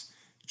Hess,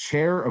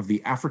 chair of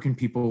the African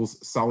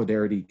People's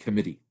Solidarity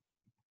Committee.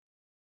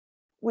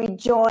 We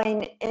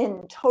join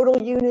in total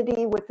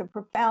unity with the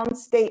profound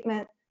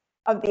statement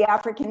of the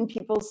African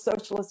People's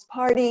Socialist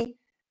Party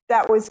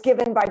that was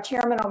given by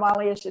Chairman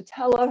Omali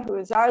Yeshitela, who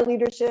is our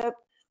leadership.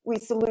 We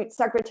salute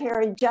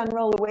Secretary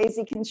General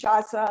Luwezi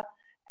Kinshasa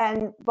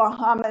and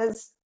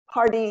Bahamas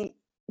Party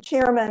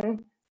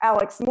Chairman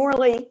Alex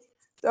Morley.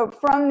 So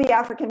from the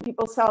African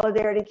People's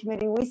Solidarity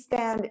Committee, we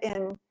stand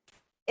in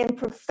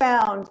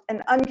profound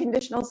and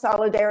unconditional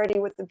solidarity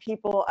with the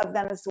people of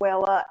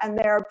Venezuela and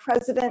their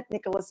president,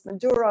 Nicolas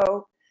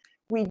Maduro.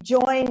 We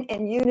join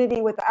in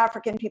unity with the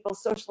African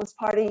People's Socialist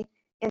Party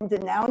in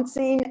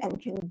denouncing and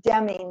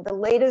condemning the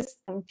latest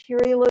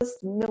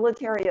imperialist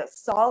military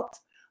assault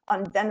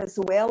on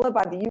Venezuela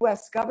by the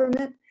US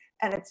government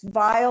and its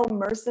vile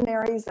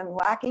mercenaries and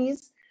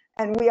lackeys.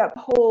 And we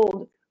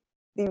uphold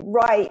the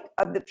right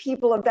of the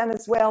people of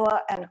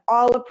Venezuela and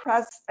all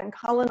oppressed and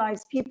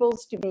colonized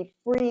peoples to be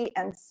free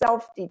and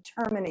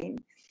self-determining.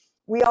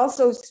 We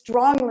also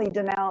strongly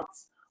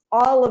denounce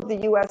all of the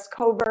US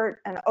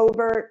covert and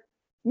overt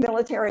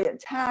military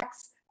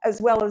attacks,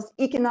 as well as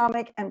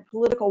economic and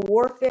political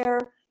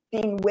warfare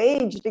being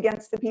waged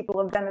against the people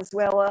of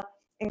Venezuela,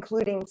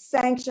 including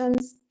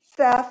sanctions,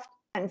 theft,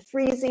 and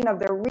freezing of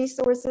their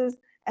resources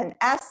and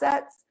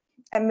assets,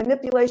 and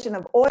manipulation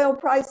of oil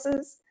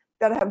prices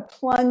that have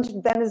plunged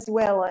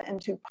Venezuela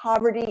into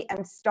poverty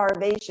and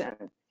starvation.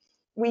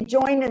 We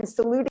join in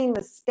saluting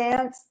the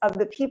stance of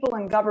the people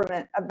and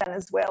government of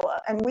Venezuela,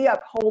 and we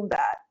uphold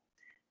that.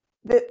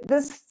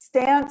 This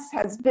stance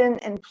has been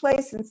in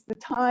place since the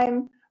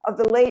time of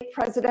the late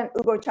President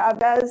Hugo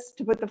Chavez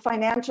to put the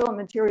financial and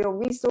material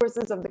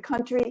resources of the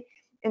country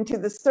into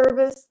the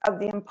service of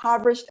the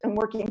impoverished and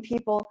working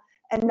people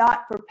and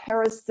not for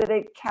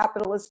parasitic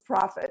capitalist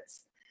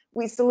profits.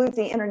 We salute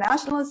the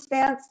internationalist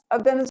stance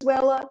of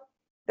Venezuela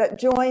that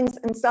joins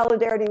in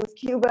solidarity with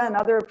Cuba and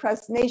other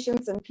oppressed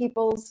nations and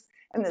peoples,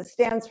 and that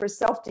stands for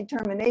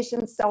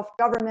self-determination,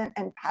 self-government,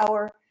 and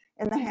power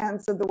in the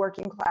hands of the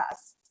working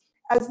class.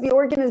 As the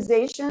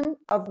organization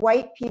of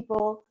white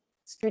people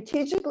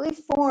strategically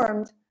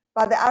formed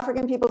by the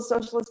African People's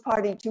Socialist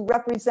Party to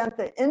represent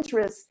the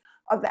interests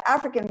of the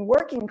African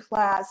working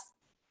class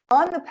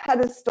on the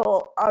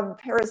pedestal of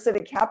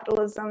parasitic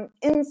capitalism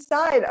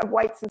inside of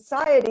white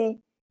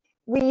society,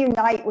 we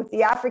unite with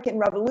the African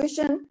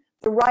Revolution,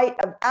 the right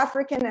of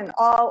African and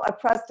all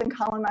oppressed and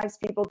colonized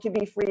people to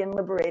be free and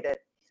liberated.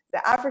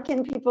 The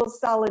African People's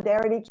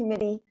Solidarity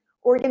Committee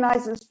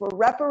organizes for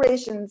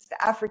reparations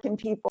to African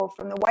people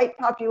from the white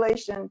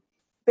population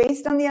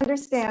based on the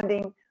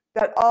understanding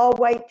that all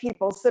white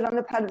people sit on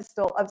the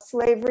pedestal of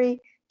slavery,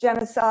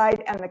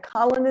 genocide, and the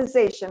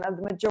colonization of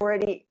the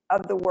majority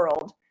of the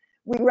world.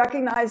 We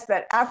recognize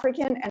that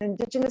African and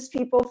indigenous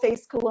people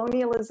face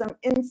colonialism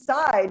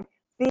inside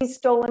these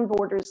stolen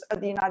borders of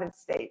the United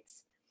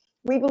States.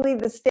 We believe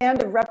the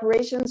stand of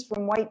reparations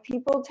from white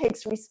people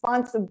takes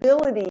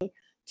responsibility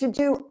to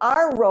do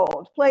our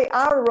role, to play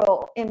our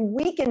role in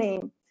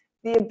weakening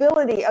the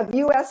ability of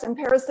US and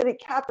parasitic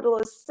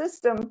capitalist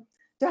system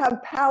to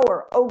have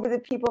power over the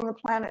people on the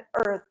planet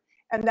Earth,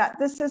 and that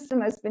this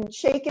system has been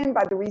shaken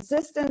by the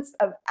resistance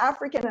of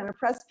African and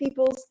oppressed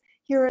peoples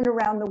here and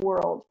around the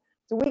world.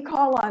 So we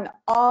call on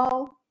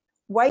all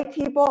white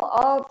people,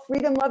 all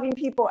freedom-loving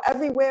people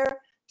everywhere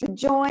to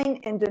join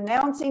in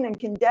denouncing and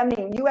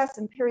condemning US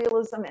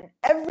imperialism in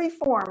every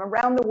form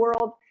around the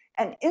world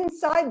and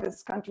inside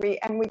this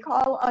country. And we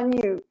call on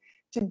you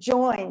to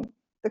join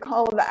the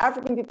call of the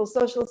African People's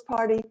Socialist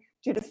Party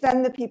to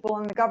defend the people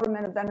and the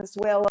government of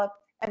Venezuela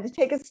and to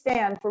take a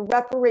stand for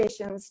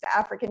reparations to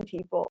African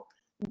people.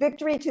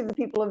 Victory to the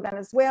people of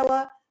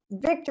Venezuela,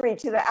 victory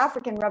to the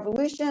African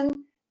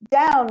Revolution,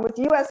 down with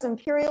US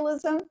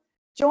imperialism.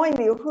 Join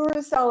the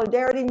Uhuru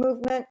Solidarity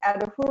Movement at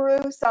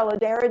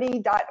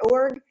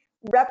uhurusolidarity.org.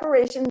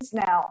 Reparations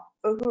now,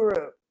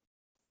 Uhuru.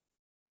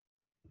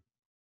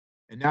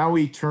 And now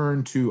we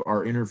turn to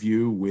our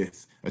interview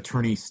with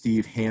attorney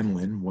Steve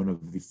Hanlon, one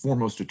of the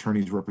foremost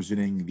attorneys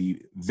representing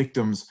the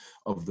victims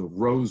of the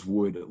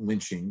Rosewood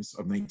lynchings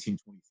of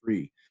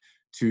 1923.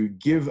 To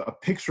give a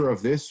picture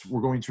of this,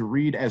 we're going to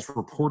read as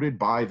reported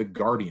by The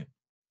Guardian.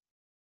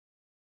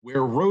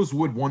 Where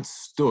Rosewood once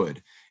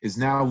stood is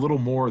now little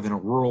more than a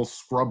rural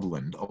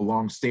scrubland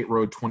along State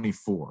Road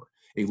 24,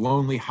 a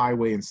lonely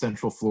highway in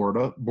central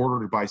Florida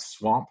bordered by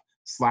swamp,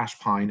 slash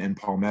pine, and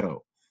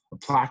palmetto. A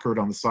placard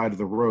on the side of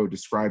the road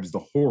describes the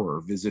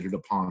horror visited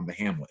upon the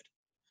hamlet.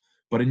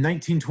 But in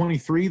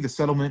 1923, the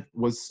settlement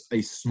was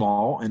a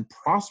small and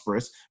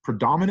prosperous,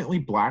 predominantly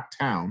black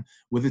town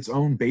with its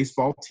own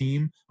baseball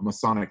team, a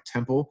Masonic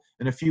temple,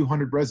 and a few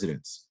hundred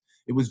residents.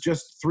 It was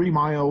just 3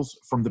 miles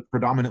from the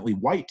predominantly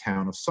white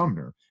town of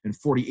Sumner and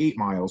 48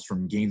 miles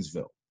from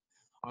Gainesville.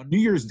 On New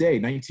Year's Day,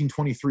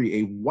 1923,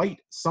 a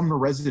white Sumner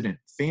resident,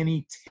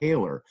 Fannie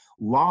Taylor,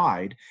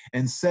 lied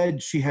and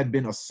said she had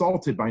been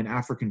assaulted by an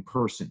African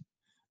person.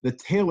 The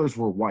Taylors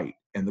were white,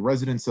 and the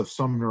residents of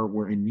Sumner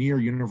were in near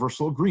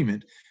universal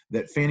agreement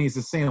that Fannie's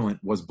assailant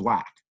was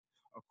black.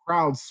 A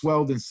crowd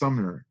swelled in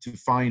Sumner to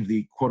find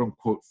the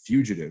quote-unquote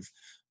fugitive,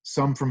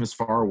 some from as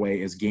far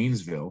away as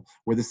Gainesville,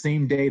 where the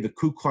same day the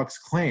Ku Klux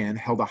Klan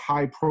held a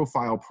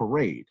high-profile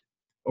parade.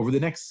 Over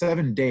the next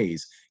 7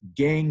 days,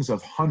 gangs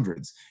of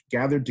hundreds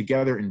gathered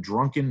together in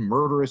drunken,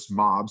 murderous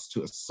mobs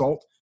to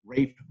assault,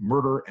 rape,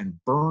 murder, and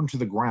burn to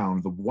the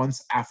ground the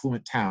once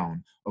affluent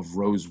town of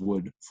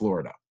Rosewood,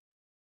 Florida.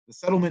 The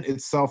settlement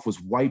itself was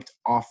wiped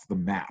off the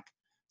map.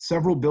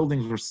 Several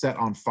buildings were set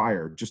on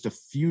fire just a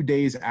few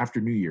days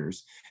after New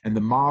Year's, and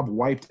the mob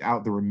wiped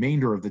out the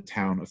remainder of the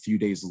town a few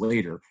days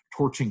later,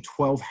 torching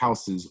 12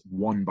 houses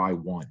one by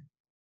one.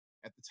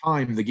 At the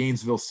time, the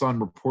Gainesville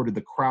Sun reported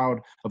the crowd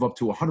of up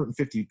to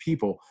 150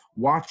 people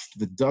watched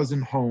the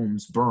dozen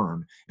homes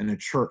burn and a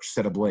church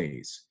set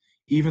ablaze.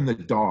 Even the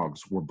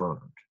dogs were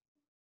burned.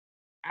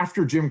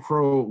 After Jim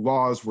Crow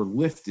laws were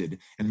lifted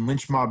and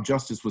lynch mob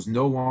justice was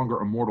no longer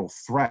a mortal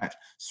threat,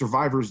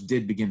 survivors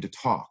did begin to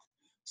talk.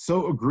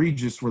 So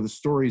egregious were the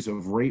stories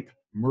of rape,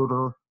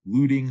 murder,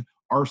 looting,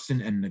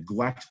 arson, and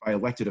neglect by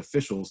elected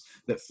officials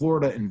that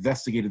Florida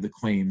investigated the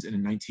claims in a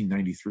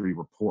 1993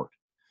 report.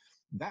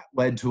 That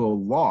led to a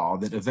law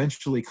that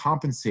eventually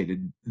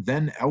compensated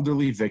then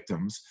elderly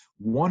victims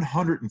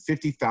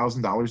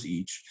 $150,000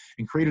 each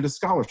and created a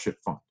scholarship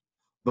fund.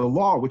 The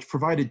law, which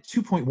provided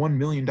 $2.1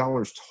 million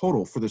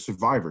total for the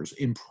survivors,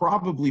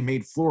 improbably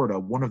made Florida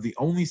one of the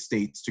only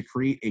states to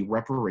create a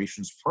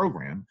reparations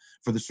program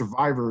for the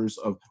survivors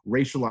of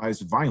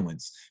racialized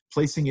violence,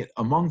 placing it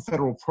among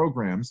federal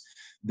programs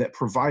that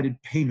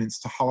provided payments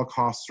to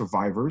Holocaust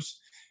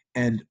survivors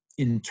and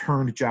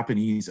interned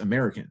Japanese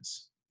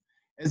Americans.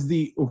 As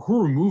the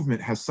Uhuru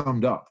movement has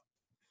summed up,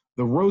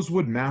 the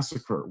Rosewood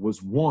Massacre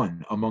was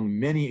one among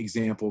many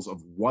examples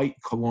of white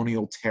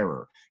colonial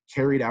terror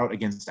carried out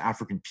against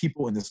African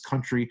people in this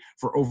country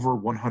for over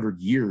 100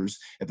 years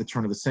at the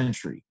turn of the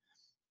century.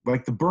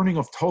 Like the burning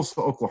of Tulsa,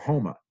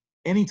 Oklahoma,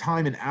 any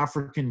time an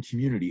African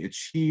community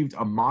achieved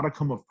a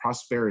modicum of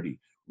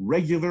prosperity,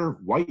 regular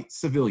white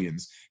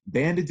civilians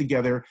banded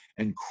together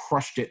and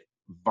crushed it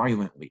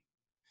violently.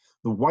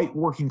 The white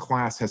working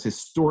class has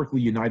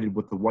historically united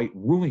with the white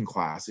ruling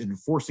class in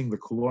enforcing the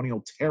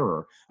colonial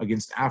terror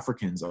against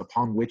Africans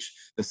upon which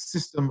the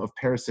system of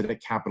parasitic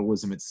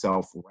capitalism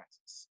itself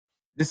rests.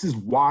 This is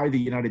why the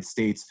United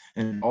States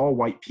and all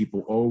white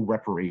people owe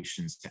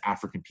reparations to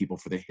African people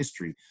for the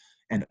history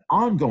and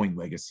ongoing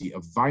legacy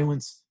of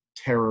violence,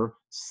 terror,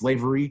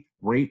 slavery,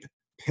 rape,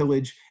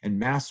 pillage, and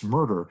mass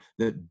murder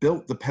that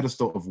built the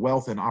pedestal of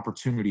wealth and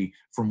opportunity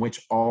from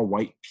which all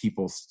white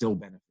people still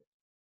benefit.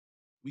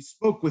 We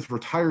spoke with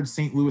retired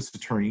St. Louis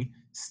attorney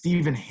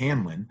Stephen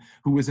Hanlon,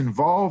 who was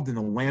involved in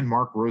the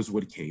landmark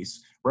Rosewood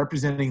case,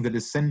 representing the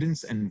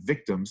descendants and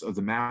victims of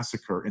the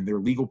massacre in their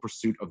legal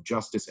pursuit of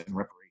justice and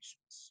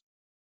reparations.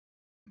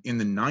 In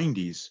the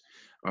 90s,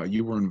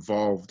 you were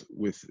involved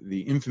with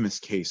the infamous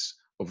case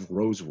of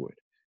Rosewood.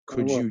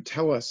 Could you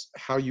tell us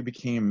how you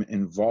became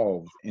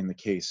involved in the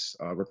case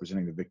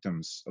representing the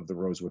victims of the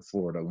Rosewood,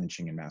 Florida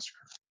lynching and massacre?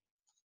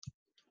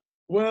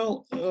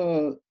 Well,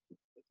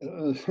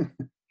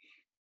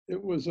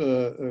 it was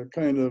a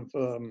kind of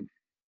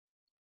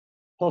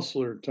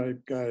hustler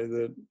type guy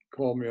that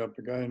called me up,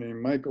 a guy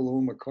named Michael O.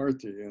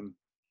 McCarthy, and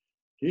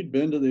he'd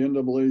been to the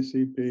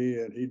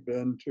NAACP and he'd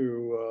been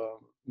to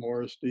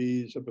Morris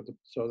Dees up at the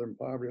Southern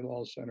Poverty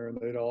Law Center, and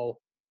they'd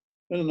all,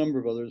 and a number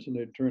of others, and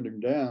they'd turned him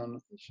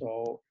down.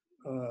 So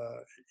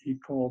he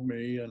called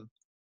me, and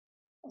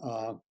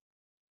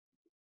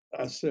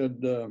I said,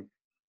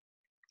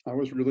 I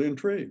was really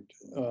intrigued.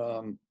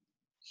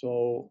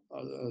 So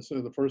I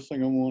said, the first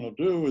thing I want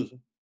to do is,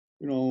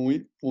 we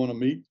want to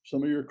meet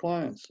some of your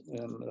clients.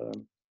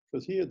 And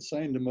because he had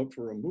signed him up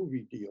for a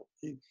movie deal.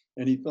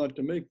 He thought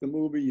to make the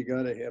movie, you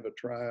got to have a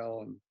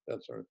trial and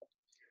that sort of thing.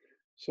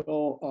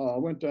 So I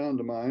went down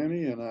to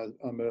Miami and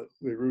I met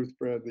Ruth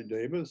Bradley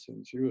Davis,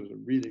 and she was a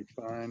really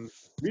fine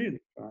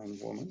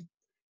woman,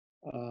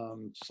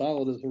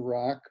 solid as a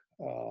rock,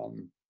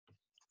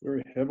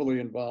 very heavily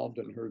involved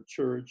in her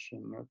church,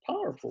 and a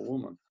powerful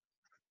woman.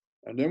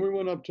 And then we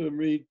went up to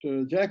meet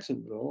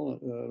Jacksonville,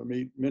 to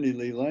meet Minnie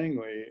Lee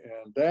Langley,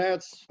 and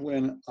that's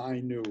when I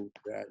knew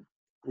that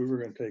we were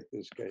going to take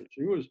this case.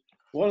 She was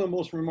one of the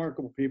most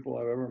remarkable people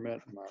I've ever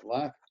met in my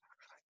life.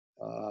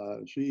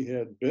 She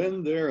had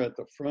been there at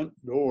the front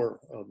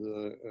door of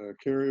the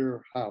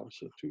Carrier house,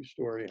 a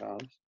two-story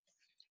house,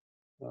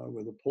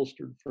 with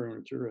upholstered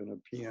furniture and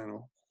a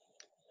piano.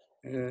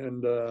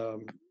 And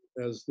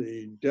as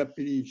the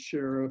deputy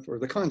sheriff, or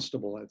the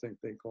constable, I think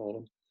they called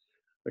him,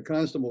 the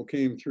constable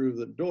came through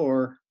the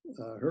door,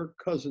 her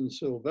cousin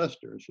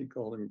Sylvester, she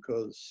called him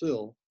Cuz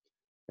Sil,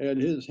 had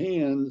his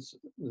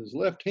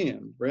left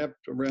hand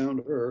wrapped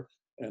around her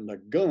and a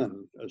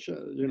gun, a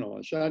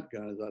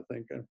shotgun, I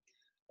think,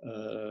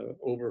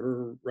 over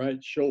her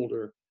right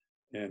shoulder.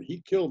 And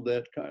he killed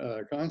that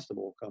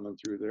constable coming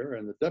through there,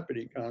 and the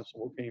deputy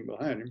constable came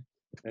behind him,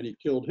 and he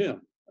killed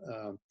him.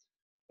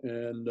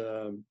 And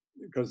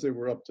because they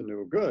were up to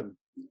no good,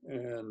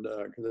 and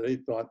because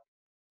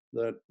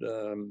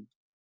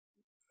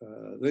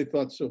they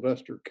thought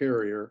Sylvester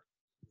Carrier,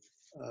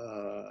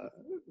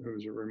 who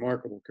was a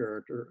remarkable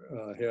character,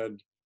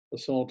 had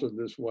assaulted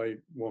this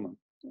white woman,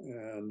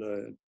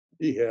 and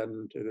he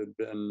hadn't. It had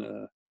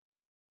been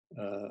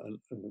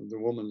the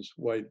woman's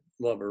white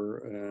lover,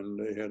 and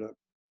they had a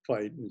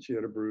fight, and she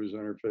had a bruise on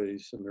her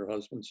face, and her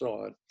husband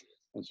saw it,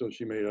 and so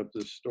she made up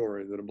this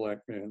story that a black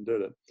man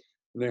did it.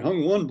 And they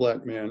hung one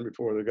black man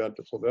before they got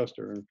to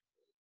Sylvester, and I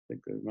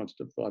think they must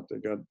have thought they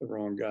got the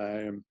wrong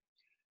guy.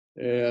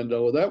 And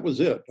that was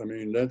it. I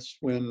mean, that's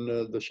when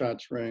the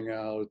shots rang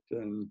out,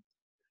 and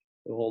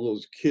all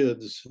those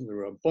kids, there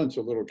were a bunch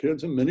of little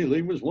kids, and Minnie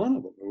Lee was one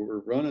of them, who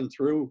were running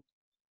through,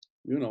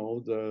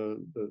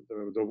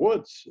 the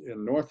woods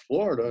in North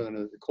Florida on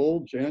a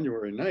cold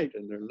January night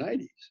in their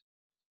 90s,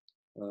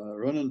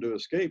 running to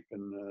escape.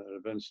 And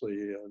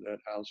eventually that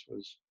house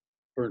was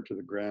burnt to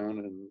the ground,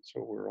 and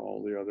so were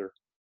all the other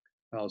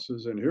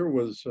houses. And here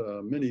was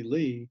Minnie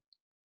Lee,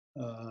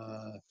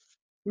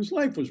 whose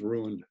life was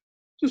ruined,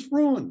 just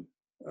ruined.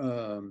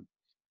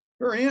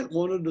 Her aunt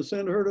wanted to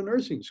send her to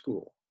nursing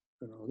school.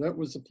 That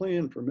was the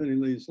plan for Minnie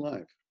Lee's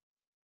life.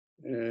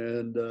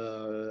 And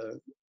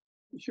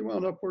she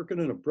wound up working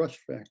in a brush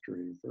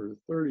factory for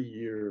 30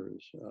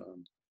 years.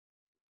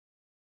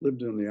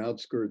 Lived in the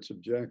outskirts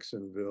of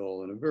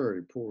Jacksonville in a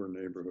very poor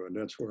neighborhood.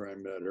 That's where I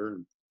met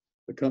her.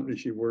 The company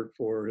she worked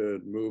for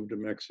had moved to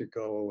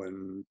Mexico,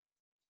 and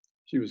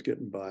she was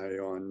getting by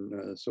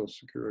on Social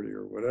Security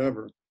or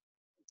whatever.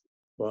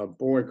 But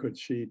boy, could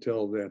she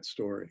tell that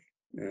story.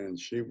 And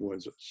she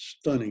was a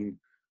stunning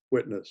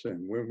witness.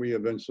 And when we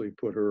eventually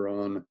put her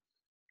on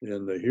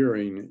in the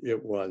hearing,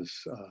 it was,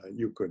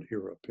 you could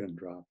hear a pin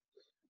drop.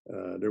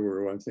 There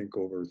were, I think,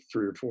 over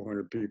 300 or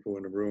 400 people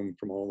in the room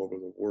from all over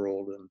the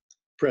world, and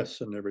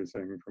press and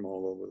everything from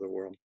all over the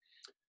world.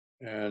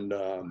 And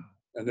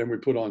then we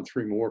put on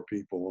 3 more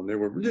people, and they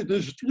were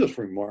just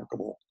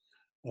remarkable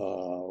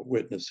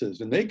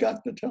witnesses, and they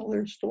got to tell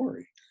their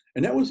story.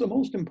 And that was the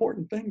most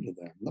important thing to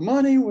them. The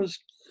money was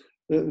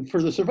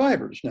for the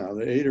survivors. Now,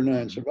 the 8 or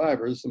 9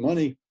 survivors, the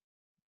money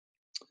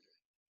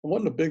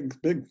wasn't a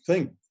big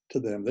thing to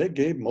them. They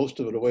gave most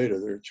of it away to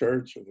their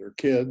church or their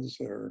kids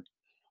or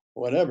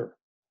whatever.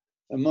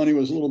 And money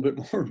was a little bit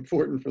more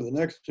important for the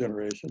next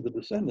generation, the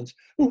descendants,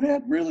 who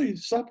had really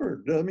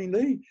suffered. I mean,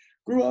 they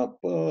grew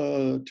up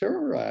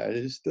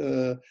terrorized.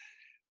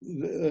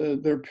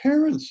 Their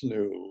parents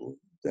knew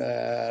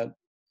that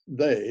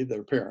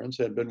their parents,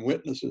 had been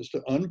witnesses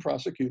to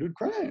unprosecuted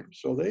crimes.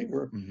 So they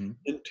were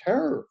in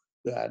terror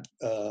that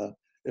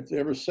if they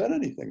ever said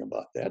anything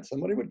about that,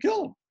 somebody would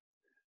kill them.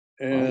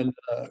 And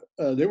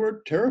they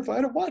were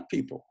terrified of white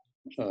people.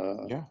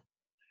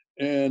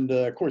 And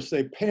of course,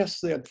 they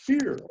passed that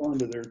fear on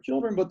to their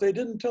children, but they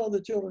didn't tell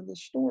the children the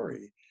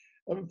story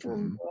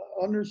for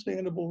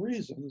understandable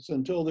reasons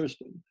until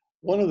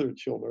one of their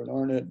children,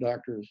 Arnett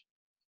Doctors,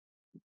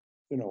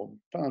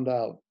 found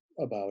out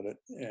about it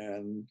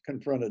and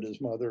confronted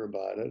his mother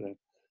about it. And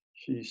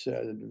she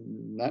said,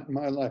 "Not in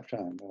my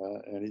lifetime."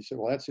 And he said,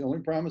 "Well, that's the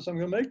only promise I'm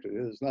going to make to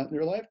you, is not in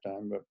your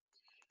lifetime. But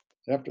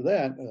after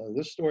that,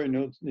 this story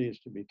needs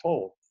to be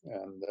told."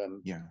 And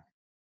then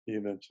he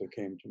eventually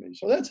came to me.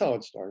 So that's how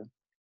it started.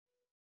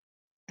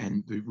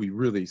 And we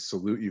really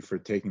salute you for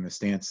taking the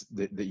stance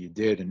that you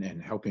did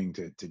and helping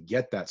to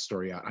get that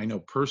story out. I know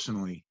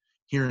personally,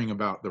 hearing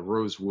about the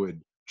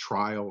Rosewood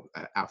trial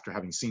after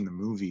having seen the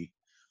movie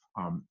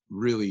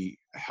really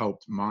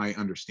helped my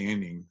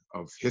understanding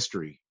of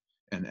history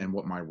and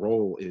what my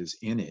role is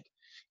in it.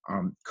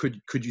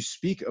 Could you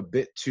speak a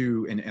bit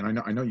to, and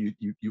I know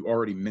you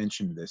already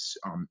mentioned this,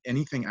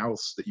 anything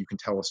else that you can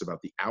tell us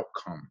about the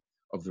outcome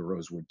of the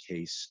Rosewood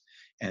case?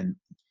 And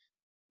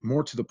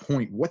more to the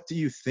point, what do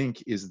you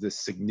think is the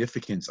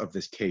significance of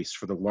this case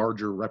for the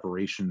larger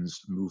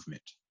reparations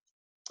movement?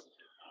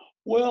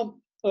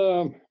 Well,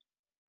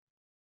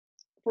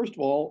 first of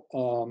all,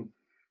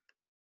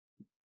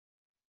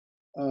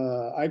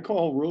 I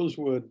call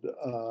Rosewood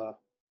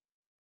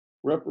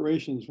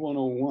Reparations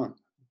 101.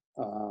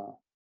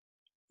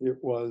 It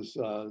was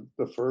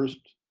the first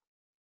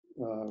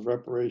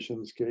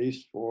reparations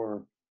case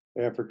for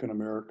African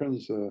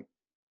Americans.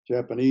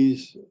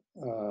 Japanese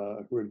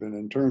who had been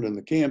interned in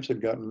the camps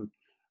had gotten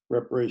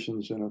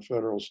reparations in a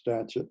federal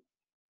statute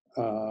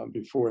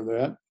before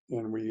that,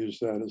 and we use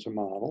that as a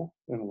model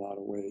in a lot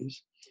of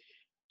ways.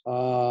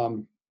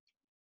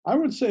 I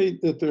would say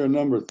that there are a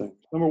number of things.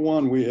 Number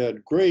one, we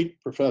had great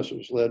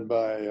professors led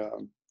by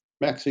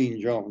Maxine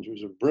Jones,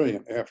 who's a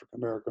brilliant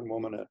African-American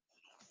woman at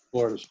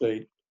Florida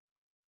State.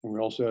 And we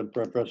also had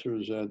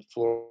professors at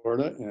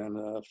Florida and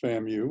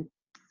FAMU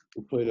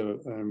who played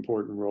an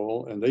important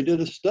role. And they did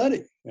a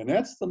study, and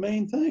that's the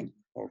main thing.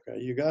 Okay,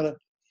 you got to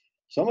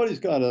somebody's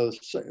got to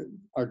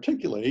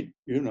articulate,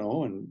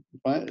 and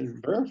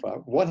verify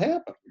what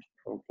happened.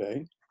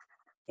 Okay.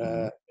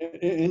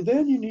 And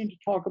then you need to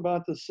talk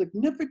about the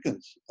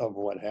significance of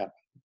what happened.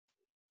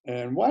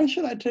 And why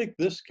should I take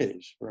this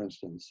case, for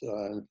instance?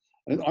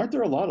 And aren't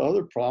there a lot of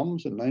other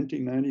problems in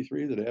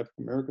 1993 that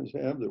African Americans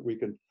have that we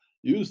could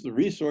use the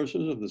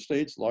resources of the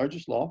state's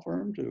largest law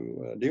firm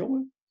to deal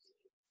with?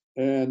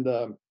 And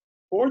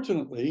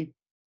fortunately,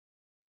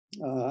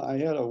 I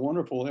had a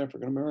wonderful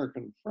African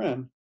American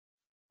friend,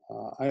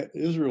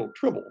 Israel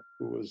Tribble,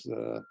 who was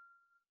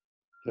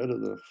head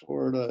of the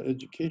Florida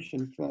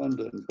Education Fund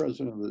and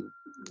president of the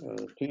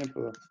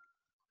Tampa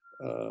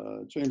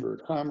Chamber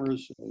of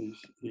Commerce.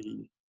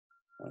 He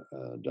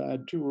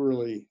died too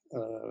early,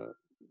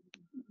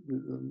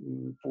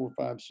 4,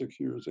 5, 6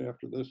 years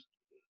after this,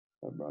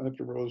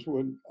 after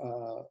Rosewood.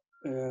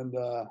 And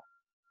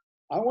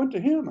I went to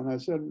him and I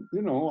said,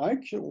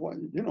 what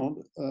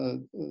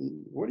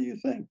do you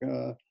think?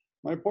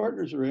 My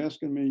partners are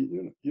asking me,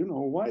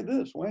 why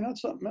this? Why not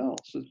something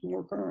else that's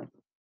more current?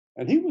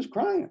 And he was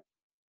crying.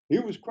 He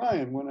was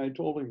crying when I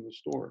told him the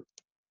story.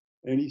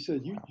 And he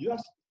said, you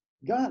just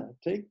gotta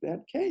take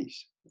that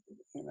case.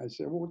 And I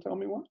said, well, tell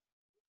me what?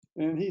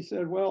 And he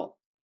said, well,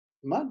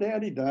 my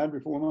daddy died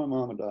before my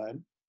mama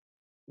died.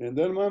 And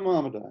then my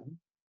mama died.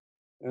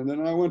 And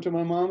then I went to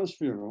my mama's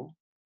funeral.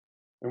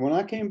 And when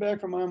I came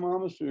back from my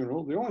mama's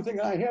funeral, the only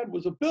thing I had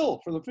was a bill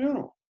for the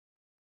funeral.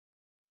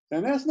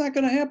 And that's not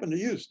going to happen to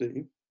you,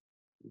 Steve.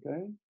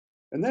 Okay?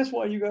 And that's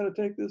why you got to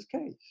take this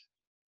case.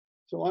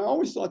 So I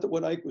always thought that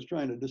what Ike was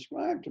trying to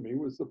describe to me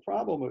was the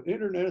problem of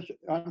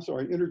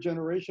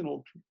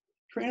intergenerational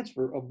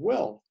transfer of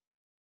wealth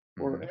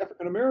for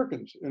African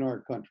Americans in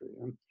our country.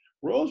 And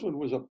Rosewood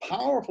was a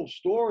powerful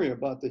story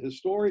about the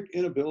historic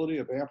inability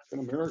of African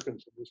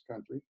Americans in this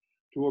country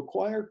to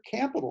acquire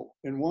capital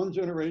in one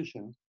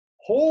generation,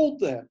 hold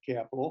that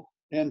capital,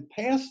 and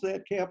pass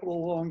that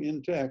capital along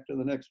intact to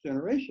the next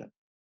generation.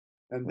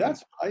 And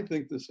that's, I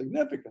think, the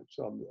significance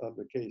of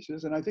the case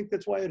is. And I think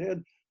that's why it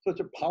had such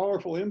a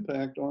powerful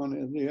impact on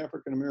the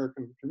African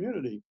American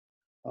community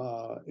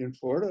in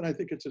Florida. And I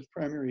think it's its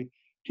primary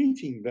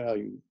teaching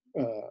value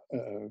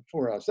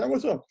for us. That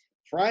was a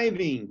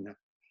thriving,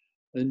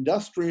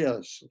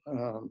 industrious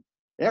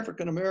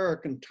African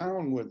American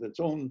town with its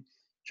own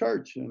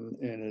church and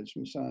its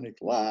Masonic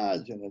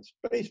lodge and its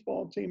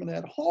baseball team, and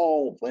that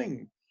whole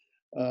thing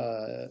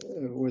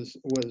was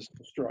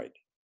destroyed.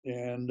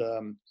 And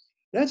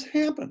that's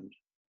happened,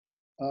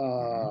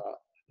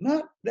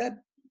 not that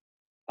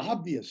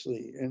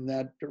obviously and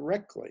that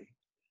directly,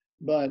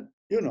 but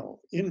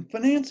in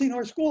financing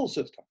our school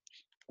systems,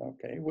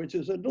 okay, which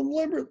is a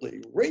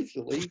deliberately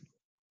racially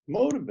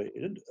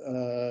motivated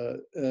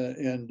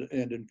and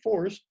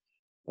enforced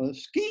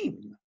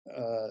scheme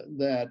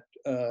that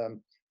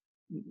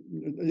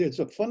it's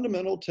a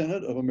fundamental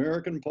tenet of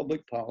American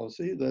public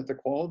policy that the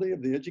quality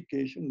of the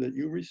education that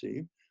you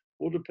receive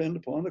will depend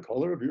upon the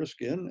color of your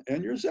skin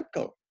and your zip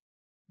code.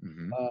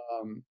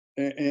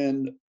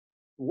 And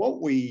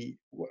what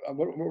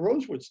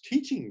Rosewood's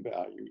teaching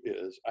value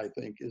is, I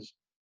think, is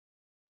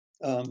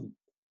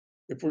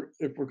if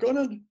we're going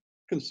to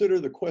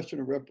consider the question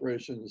of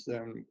reparations,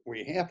 then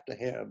we have to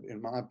have,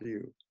 in my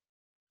view,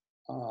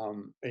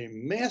 a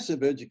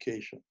massive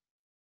education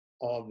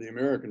of the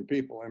American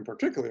people, and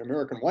particularly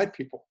American white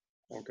people,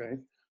 okay,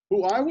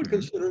 who I would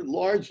consider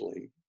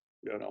largely,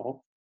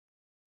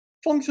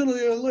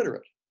 functionally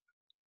illiterate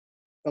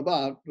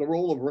about the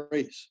role of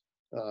race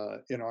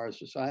in our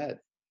society.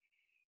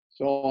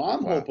 So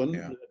I'm hoping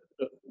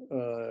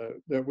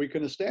that we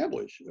can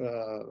establish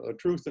a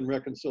Truth and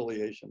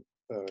Reconciliation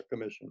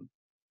Commission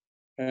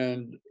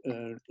and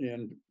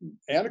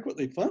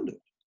adequately fund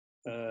it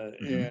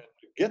and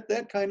get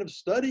that kind of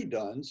study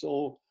done.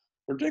 So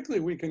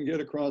particularly we can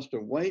get across to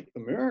white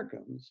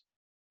Americans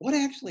what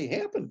actually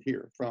happened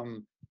here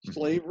from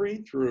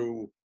slavery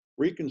through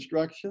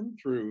Reconstruction,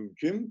 through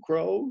Jim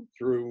Crow,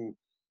 through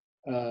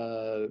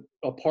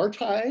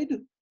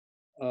apartheid.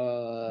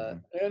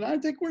 And I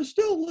think we're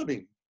still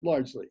living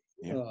largely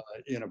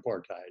in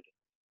apartheid.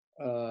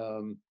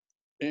 And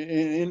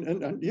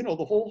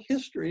the whole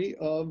history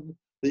of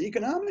the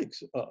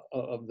economics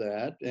of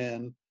that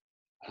and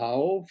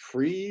how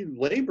free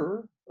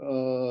labor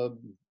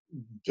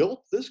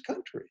built this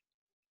country.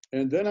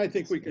 And then I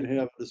think we can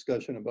have a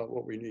discussion about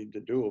what we need to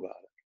do about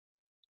it.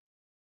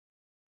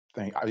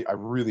 I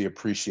really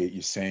appreciate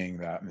you saying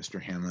that, Mr.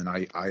 Hanlon.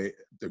 I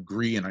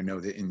agree, and I know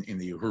that in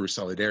the Uhuru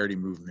Solidarity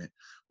movement,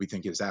 we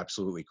think it's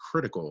absolutely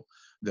critical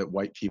that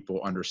white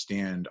people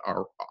understand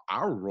our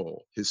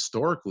role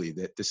historically,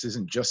 that this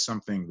isn't just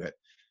something that,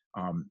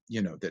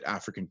 that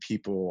African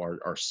people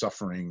are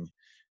suffering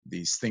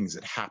these things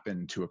that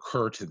happen to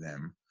occur to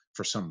them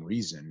for some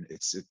reason.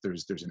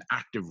 There's an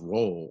active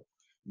role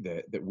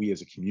that we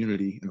as a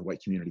community and the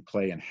white community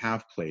play and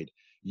have played.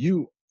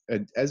 You,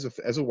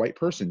 as a white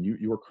person,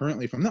 you are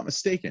currently, if I'm not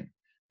mistaken,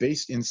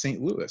 based in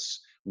St. Louis,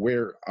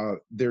 where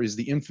there is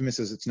the infamous,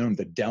 as it's known,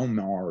 the Del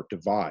Mar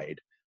Divide,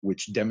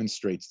 which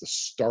demonstrates the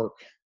stark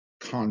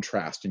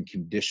contrast in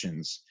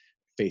conditions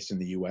face in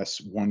the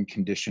US, one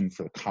condition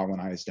for the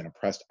colonized and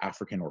oppressed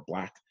African or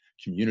Black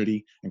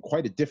community, and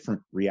quite a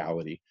different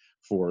reality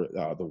for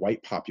the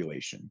white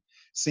population.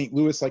 St.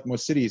 Louis, like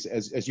most cities,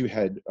 as you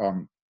had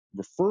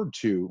referred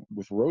to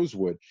with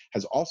Rosewood,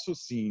 has also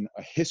seen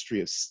a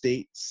history of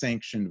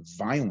state-sanctioned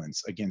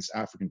violence against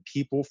African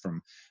people,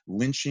 from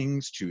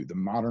lynchings to the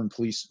modern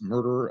police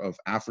murder of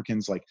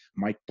Africans like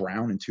Mike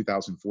Brown in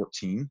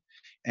 2014.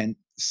 And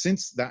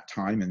since that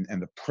time,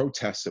 and the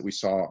protests that we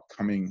saw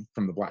coming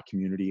from the Black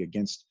community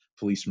against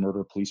police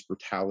murder, police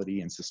brutality,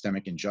 and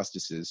systemic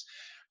injustices,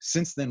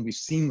 since then we've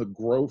seen the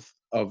growth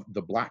of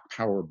the Black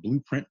Power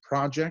Blueprint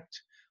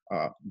Project,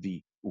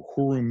 the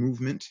Uhuru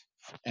movement,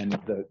 and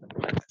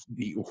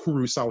the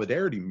Uhuru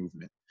Solidarity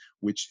Movement,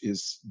 which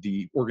is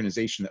the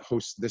organization that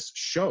hosts this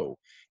show.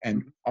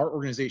 And our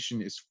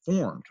organization is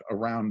formed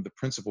around the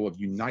principle of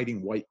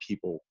uniting white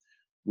people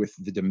with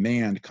the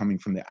demand coming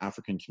from the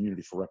African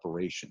community for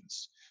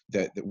reparations,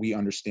 that we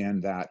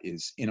understand that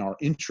is in our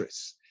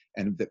interests,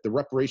 and that the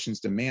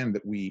reparations demand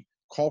that we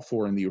call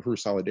for in the Uhuru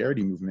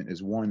Solidarity Movement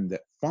is one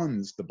that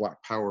funds the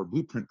Black Power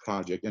Blueprint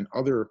Project and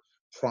other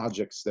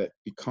projects that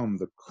become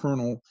the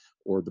kernel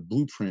or the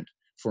blueprint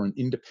for an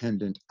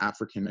independent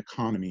African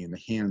economy in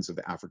the hands of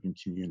the African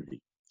community.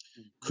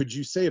 Could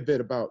you say a bit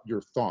about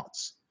your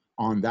thoughts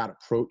on that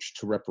approach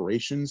to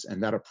reparations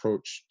and that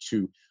approach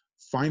to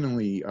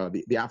finally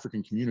the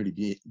African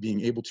community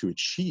being able to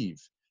achieve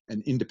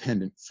an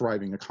independent,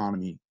 thriving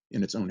economy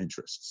in its own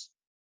interests?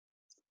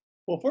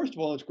 Well, first of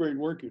all, it's great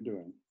work you're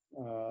doing,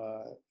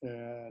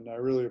 and I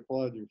really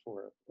applaud you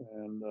for it.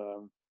 And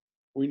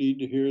we need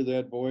to hear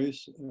that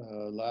voice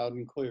loud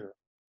and clear.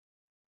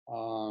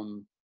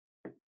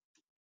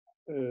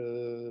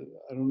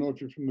 I don't know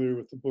if you're familiar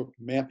with the book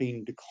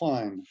Mapping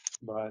Decline,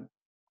 but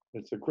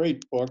it's a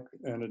great book,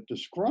 and it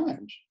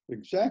describes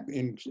exactly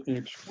in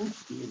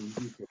excruciating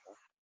detail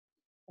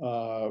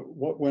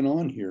what went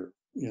on here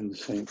in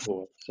St.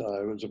 Louis.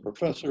 I was a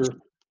professor,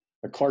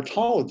 a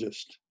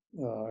cartologist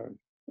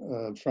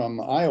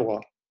from Iowa,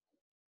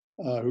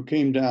 who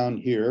came down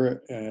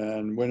here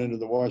and went into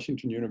the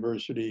Washington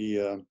University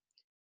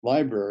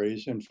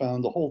libraries and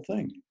found the whole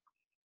thing.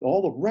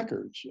 All the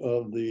records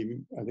of I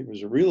think it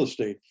was a real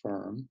estate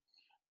firm,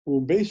 who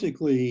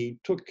basically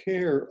took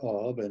care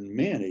of and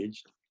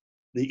managed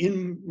the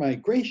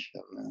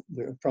in-migration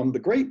from the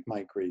Great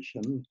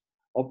Migration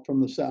up from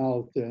the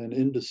South and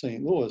into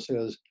St. Louis,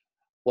 as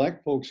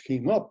Black folks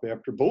came up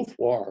after both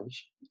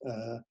wars,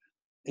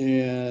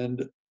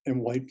 and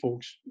white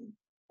folks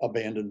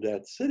abandoned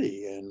that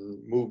city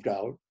and moved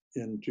out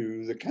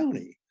into the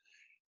county.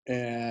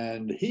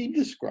 And he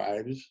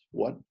describes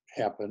what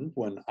happened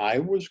when I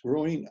was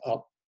growing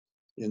up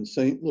in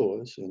St.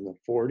 Louis in the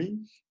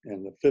 40s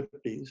and the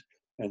 50s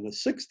and the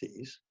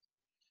 60s,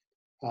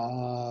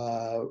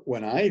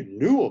 when I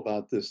knew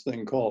about this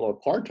thing called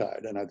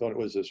apartheid, and I thought it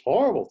was this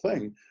horrible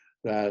thing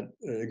that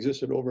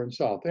existed over in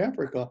South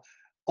Africa.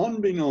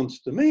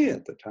 Unbeknownst to me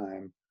at the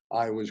time,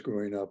 I was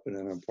growing up in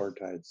an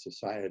apartheid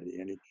society.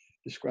 And he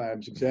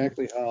describes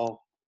exactly how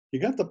you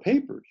got the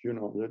papers,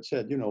 that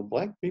said,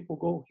 Black people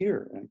go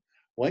here and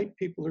white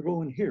people are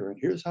going here, and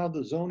here's how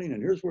the zoning,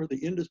 and here's where the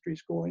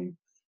industry's going.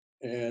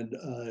 And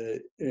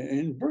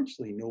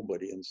virtually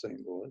nobody in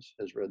St. Louis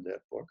has read that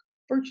book.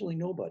 Virtually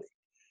nobody.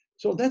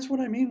 So that's what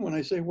I mean when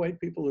I say white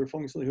people are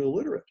functionally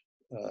illiterate.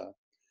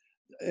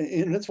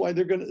 And that's why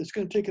it's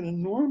going to take an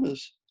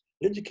enormous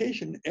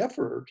education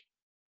effort,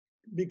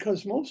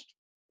 because most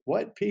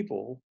white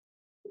people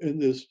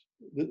in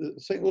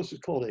St. Louis is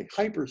called a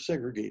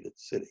hyper-segregated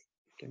city.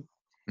 Okay?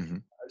 Mm-hmm.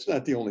 It's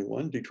not the only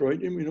one.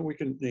 Detroit, we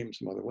can name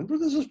some other ones, but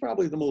this is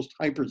probably the most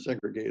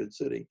hyper-segregated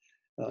city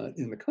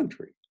in the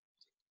country.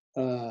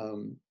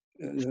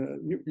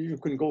 You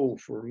can go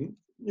for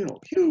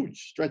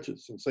huge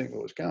stretches in St.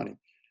 Louis County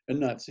and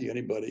not see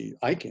anybody.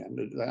 I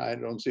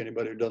don't see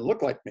anybody who doesn't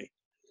look like me.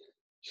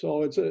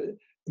 So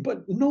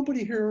but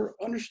nobody here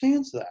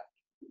understands that,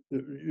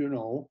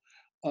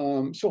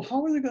 so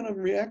how are they going to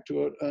react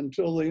to it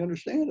until they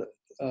understand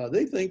it?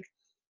 They think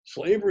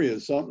slavery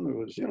is something that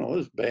was,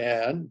 was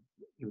bad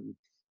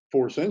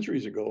 4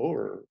 centuries ago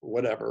or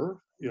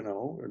whatever,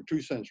 or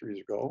 2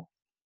 centuries ago,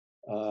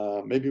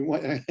 maybe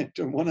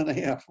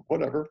 1.5,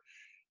 whatever,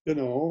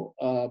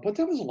 but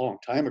that was a long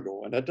time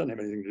ago, and that doesn't have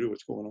anything to do with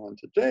what's going on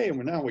today.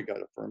 And now we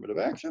got affirmative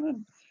action,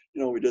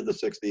 and we did the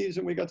 60s,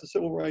 and we got the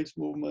civil rights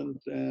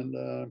movement, and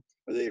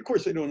of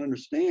course they don't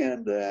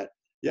understand that.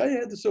 Yeah, you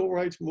had the civil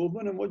rights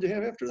movement, and what'd you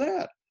have after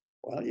that?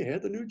 Well, you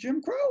had the new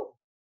Jim Crow.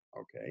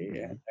 Okay,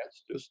 and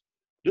that's just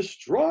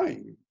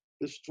destroying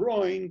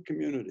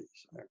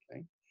communities.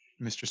 Okay,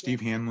 Mr.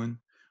 Steve Hanlon,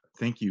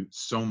 thank you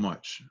so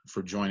much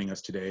for joining us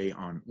today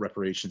on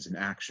Reparations in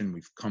Action.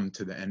 We've come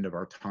to the end of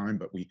our time,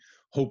 but we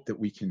hope that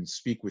we can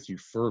speak with you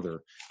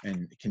further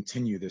and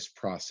continue this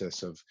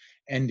process of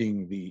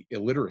ending the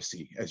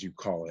illiteracy, as you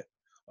call it,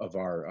 of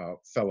our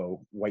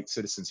fellow white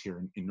citizens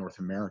here in North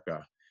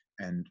America,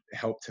 and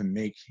help to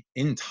make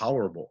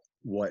intolerable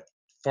what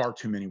far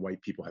too many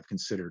white people have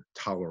considered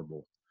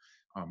tolerable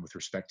with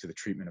respect to the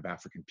treatment of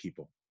African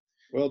people.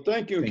 Well,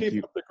 thank you. Thank Keep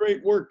you. up the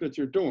great work that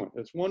you're doing.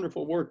 It's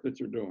wonderful work that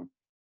you're doing.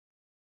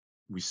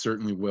 We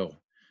certainly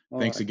will. All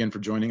Thanks right. again for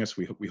joining us.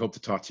 We hope to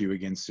talk to you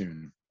again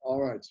soon.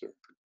 All right, sir.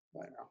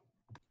 Bye now.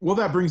 Well,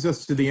 that brings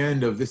us to the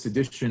end of this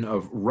edition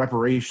of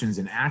Reparations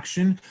in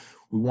Action.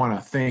 We want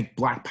to thank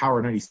Black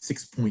Power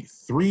 96.3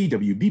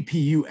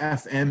 WBPU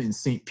FM in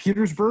St.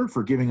 Petersburg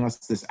for giving us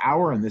this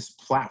hour and this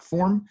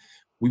platform.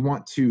 We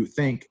want to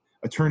thank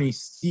attorney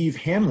Steve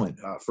Hanlon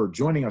for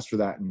joining us for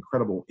that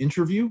incredible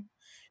interview.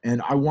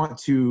 And I want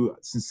to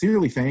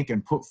sincerely thank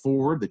and put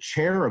forward the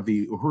chair of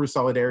the Uhuru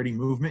Solidarity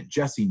Movement,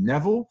 Jesse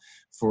Neville,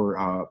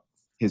 for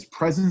his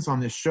presence on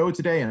this show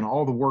today and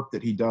all the work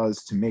that he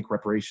does to make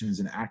Reparations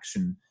in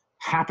Action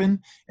happen.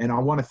 And I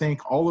want to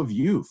thank all of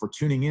you for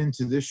tuning in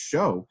to this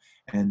show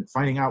and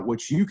finding out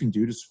what you can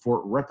do to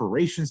support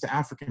reparations to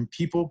African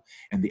people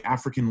and the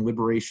African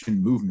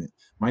liberation movement.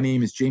 My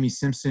name is Jamie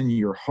Simpson,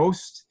 your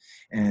host,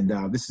 and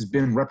this has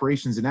been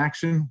Reparations in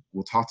Action.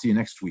 We'll talk to you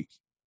next week.